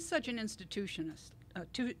 if he's such an institutionalist,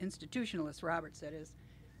 Roberts that is,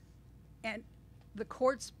 and the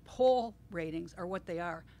court's poll ratings are what they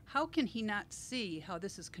are, how can he not see how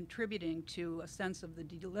this is contributing to a sense of the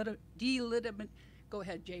go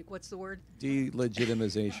ahead, Jake, what's the word?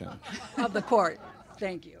 Delegitimization. Of the court.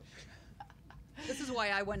 Thank you. This is why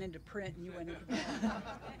I went into print and you went into print.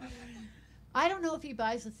 I don't know if he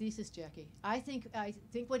buys the thesis, Jackie. I think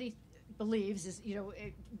what he believes is, you know,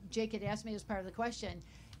 Jake had asked me as part of the question,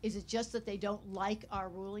 is it just that they don't like our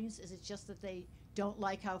rulings? Is it just that they don't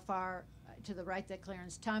like how far to the right that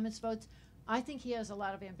Clarence Thomas votes? I think he has a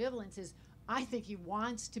lot of ambivalences. I think he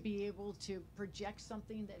wants to be able to project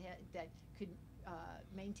something that could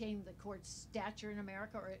maintain the court's stature in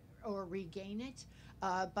America or regain it.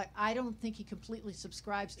 But I don't think he completely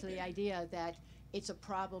subscribes to the idea that it's a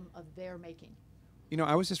problem of their making. You know,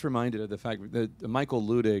 I was just reminded of the fact that Michael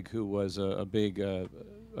Ludig, who was a big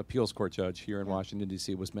appeals court judge here in Washington,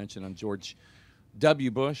 D.C., was mentioned on George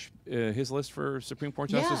W. Bush, his list for Supreme Court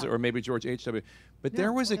justice, or maybe George H.W. But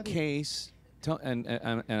there was a case, and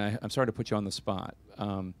I'm sorry to put you on the spot,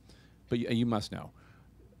 but you must know.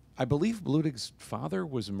 I believe Ludig's father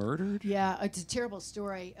was murdered? Yeah, it's a terrible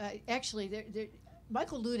story. Actually,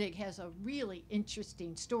 Michael Ludig has a really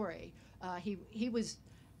interesting story. He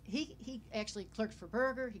actually clerked for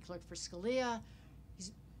Berger, he clerked for Scalia.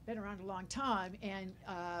 He's been around a long time, and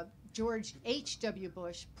George H.W.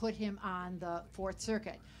 Bush put him on the Fourth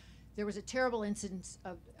Circuit. There was a terrible incident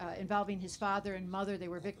involving his father and mother. They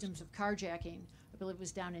were victims of carjacking. I believe it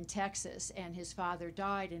was down in Texas, and his father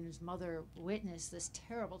died, and his mother witnessed this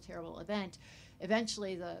terrible, terrible event.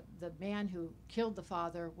 Eventually, the man who killed the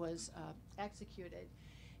father was executed.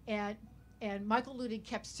 And Michael Ludig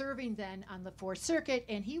kept serving then on the Fourth Circuit,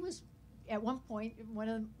 and he was, at one point, one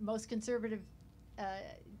of the most conservative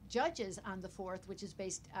judges on the Fourth, which is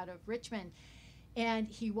based out of Richmond. And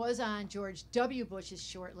he was on George W. Bush's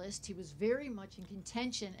short list. He was very much in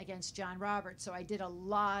contention against John Roberts. So I did a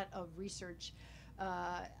lot of research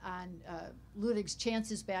on Ludig's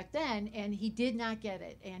chances back then, and he did not get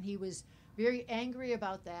it. And he was very angry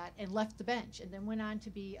about that and left the bench, and then went on to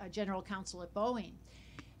be a general counsel at Boeing.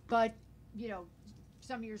 But, you know,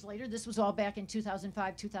 some years later, this was all back in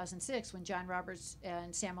 2005, 2006, when John Roberts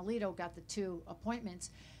and Sam Alito got the 2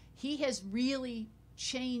 appointments. He has really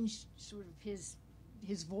changed sort of his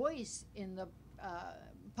voice in the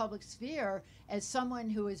public sphere as someone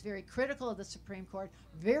who is very critical of the Supreme Court,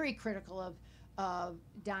 very critical of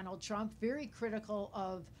Donald Trump, very critical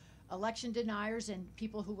of election deniers and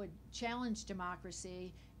people who would challenge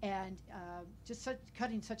democracy, and just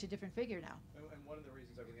cutting such a different figure now. And one of the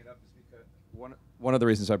reasons I bring it up is because one of the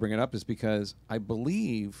reasons I bring it up is because I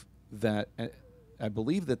believe that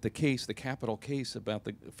the case, the capital case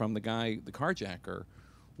from the guy, the carjacker,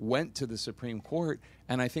 went to the Supreme Court,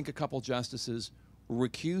 and I think a couple justices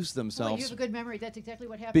recused themselves. Well, you have a good memory. That's exactly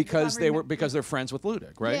what happened. Because they're friends with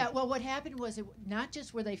Ludig, right? Yeah. Well, what happened was not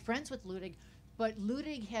just were they friends with Ludig, but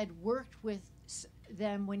Ludig had worked with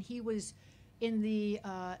them when he was in the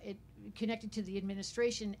connected to the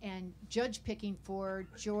administration and judge picking for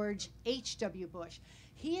George H.W. Bush.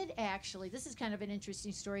 He had actually, this is kind of an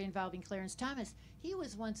interesting story involving Clarence Thomas. He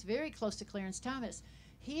was once very close to Clarence Thomas.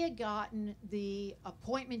 He had gotten the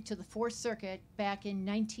appointment to the Fourth Circuit back in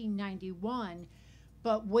 1991,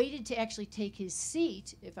 but waited to actually take his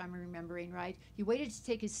seat, if I'm remembering right. He waited to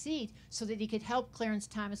take his seat so that he could help Clarence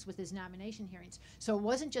Thomas with his nomination hearings. So it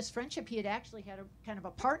wasn't just friendship. He had actually had a kind of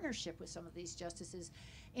a partnership with some of these justices.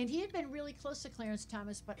 And he had been really close to Clarence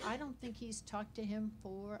Thomas, but I don't think he's talked to him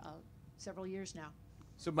for several years now.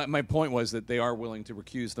 So my point was that they are willing to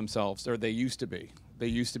recuse themselves, or they used to be. They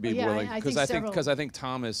used to be Yeah, willing, I because think I think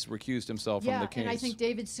Thomas recused himself from the case. And I think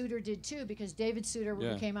David Souter did too, because David Souter, when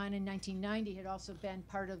Yeah. he came on in 1990, had also been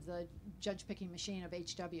part of the judge-picking machine of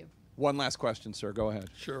HW. One last question, sir. Go ahead.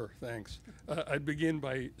 Sure, thanks. I'd begin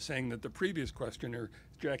by saying that the previous questioner,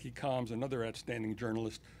 Jackie Combs, another outstanding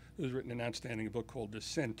journalist, who's written an outstanding book called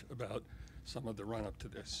Dissent about some of the run-up to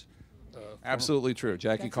this. Absolutely true.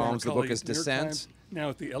 Jackie former Collins, the book colleague is at the New York Dissent. Times, now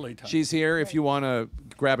at the LA Times. She's here if you want to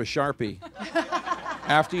grab a Sharpie.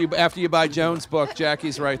 After you buy Joan's book,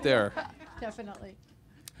 Jackie's right there. Definitely.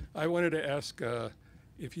 I wanted to ask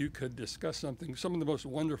if you could discuss something, some of the most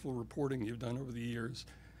wonderful reporting you've done over the years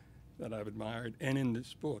that I've admired, and in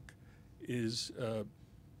this book, is,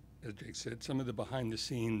 as Jake said, some of the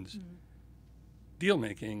behind-the-scenes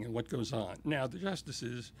deal-making and what goes on. Now, the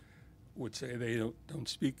justices would say they don't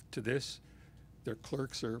speak to this. Their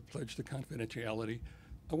clerks are pledged to confidentiality.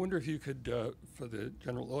 I wonder if you could, for the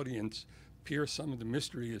general audience, pierce some of the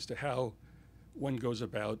mystery as to how one goes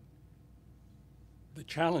about the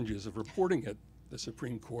challenges of reporting at the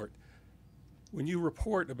Supreme Court. When you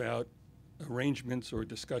report about arrangements or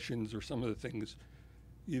discussions or some of the things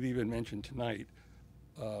you've even mentioned tonight,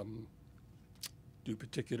 do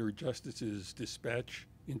particular justices dispatch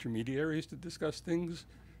intermediaries to discuss things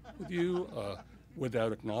with you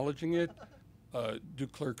without acknowledging it? Do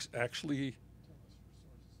clerks actually?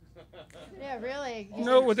 Yeah, really.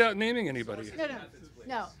 No, without naming anybody.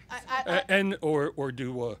 No. And or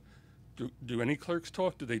do any clerks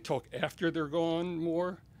talk? Do they talk after they're gone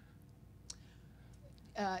more?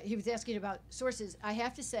 He was asking about sources. I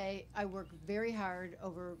have to say, I worked very hard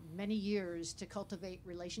over many years to cultivate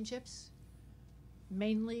relationships,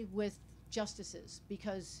 mainly with justices,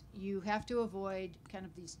 because you have to avoid kind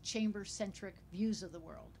of these chamber-centric views of the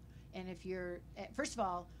world. And if you're, first of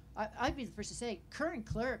all, I'd be the first to say, current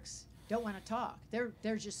clerks don't want to talk.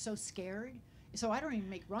 They're just so scared. So I don't even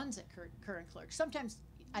make runs at current clerks. Sometimes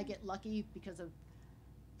I get lucky because of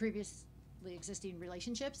previously existing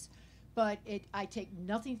relationships, but I take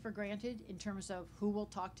nothing for granted in terms of who will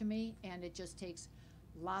talk to me, and it just takes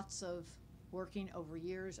lots of working over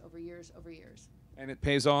years. And it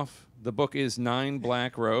pays off. The book is 9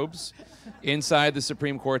 Black Robes. Inside the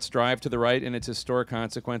Supreme Court's Drive to the Right and its Historic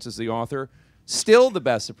Consequences, the author, still the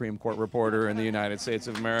best Supreme Court reporter in the United States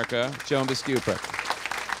of America, Joan Biskupic.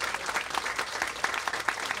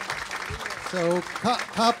 So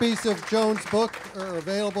copies of Joan's book are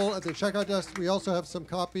available at the checkout desk. We also have some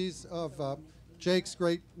copies of Jake's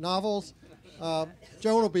great novels.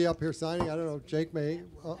 Joan will be up here signing. I don't know, Jake may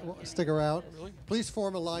stick around. Please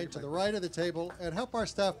form a line to the right of the table and help our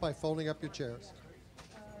staff by folding up your chairs.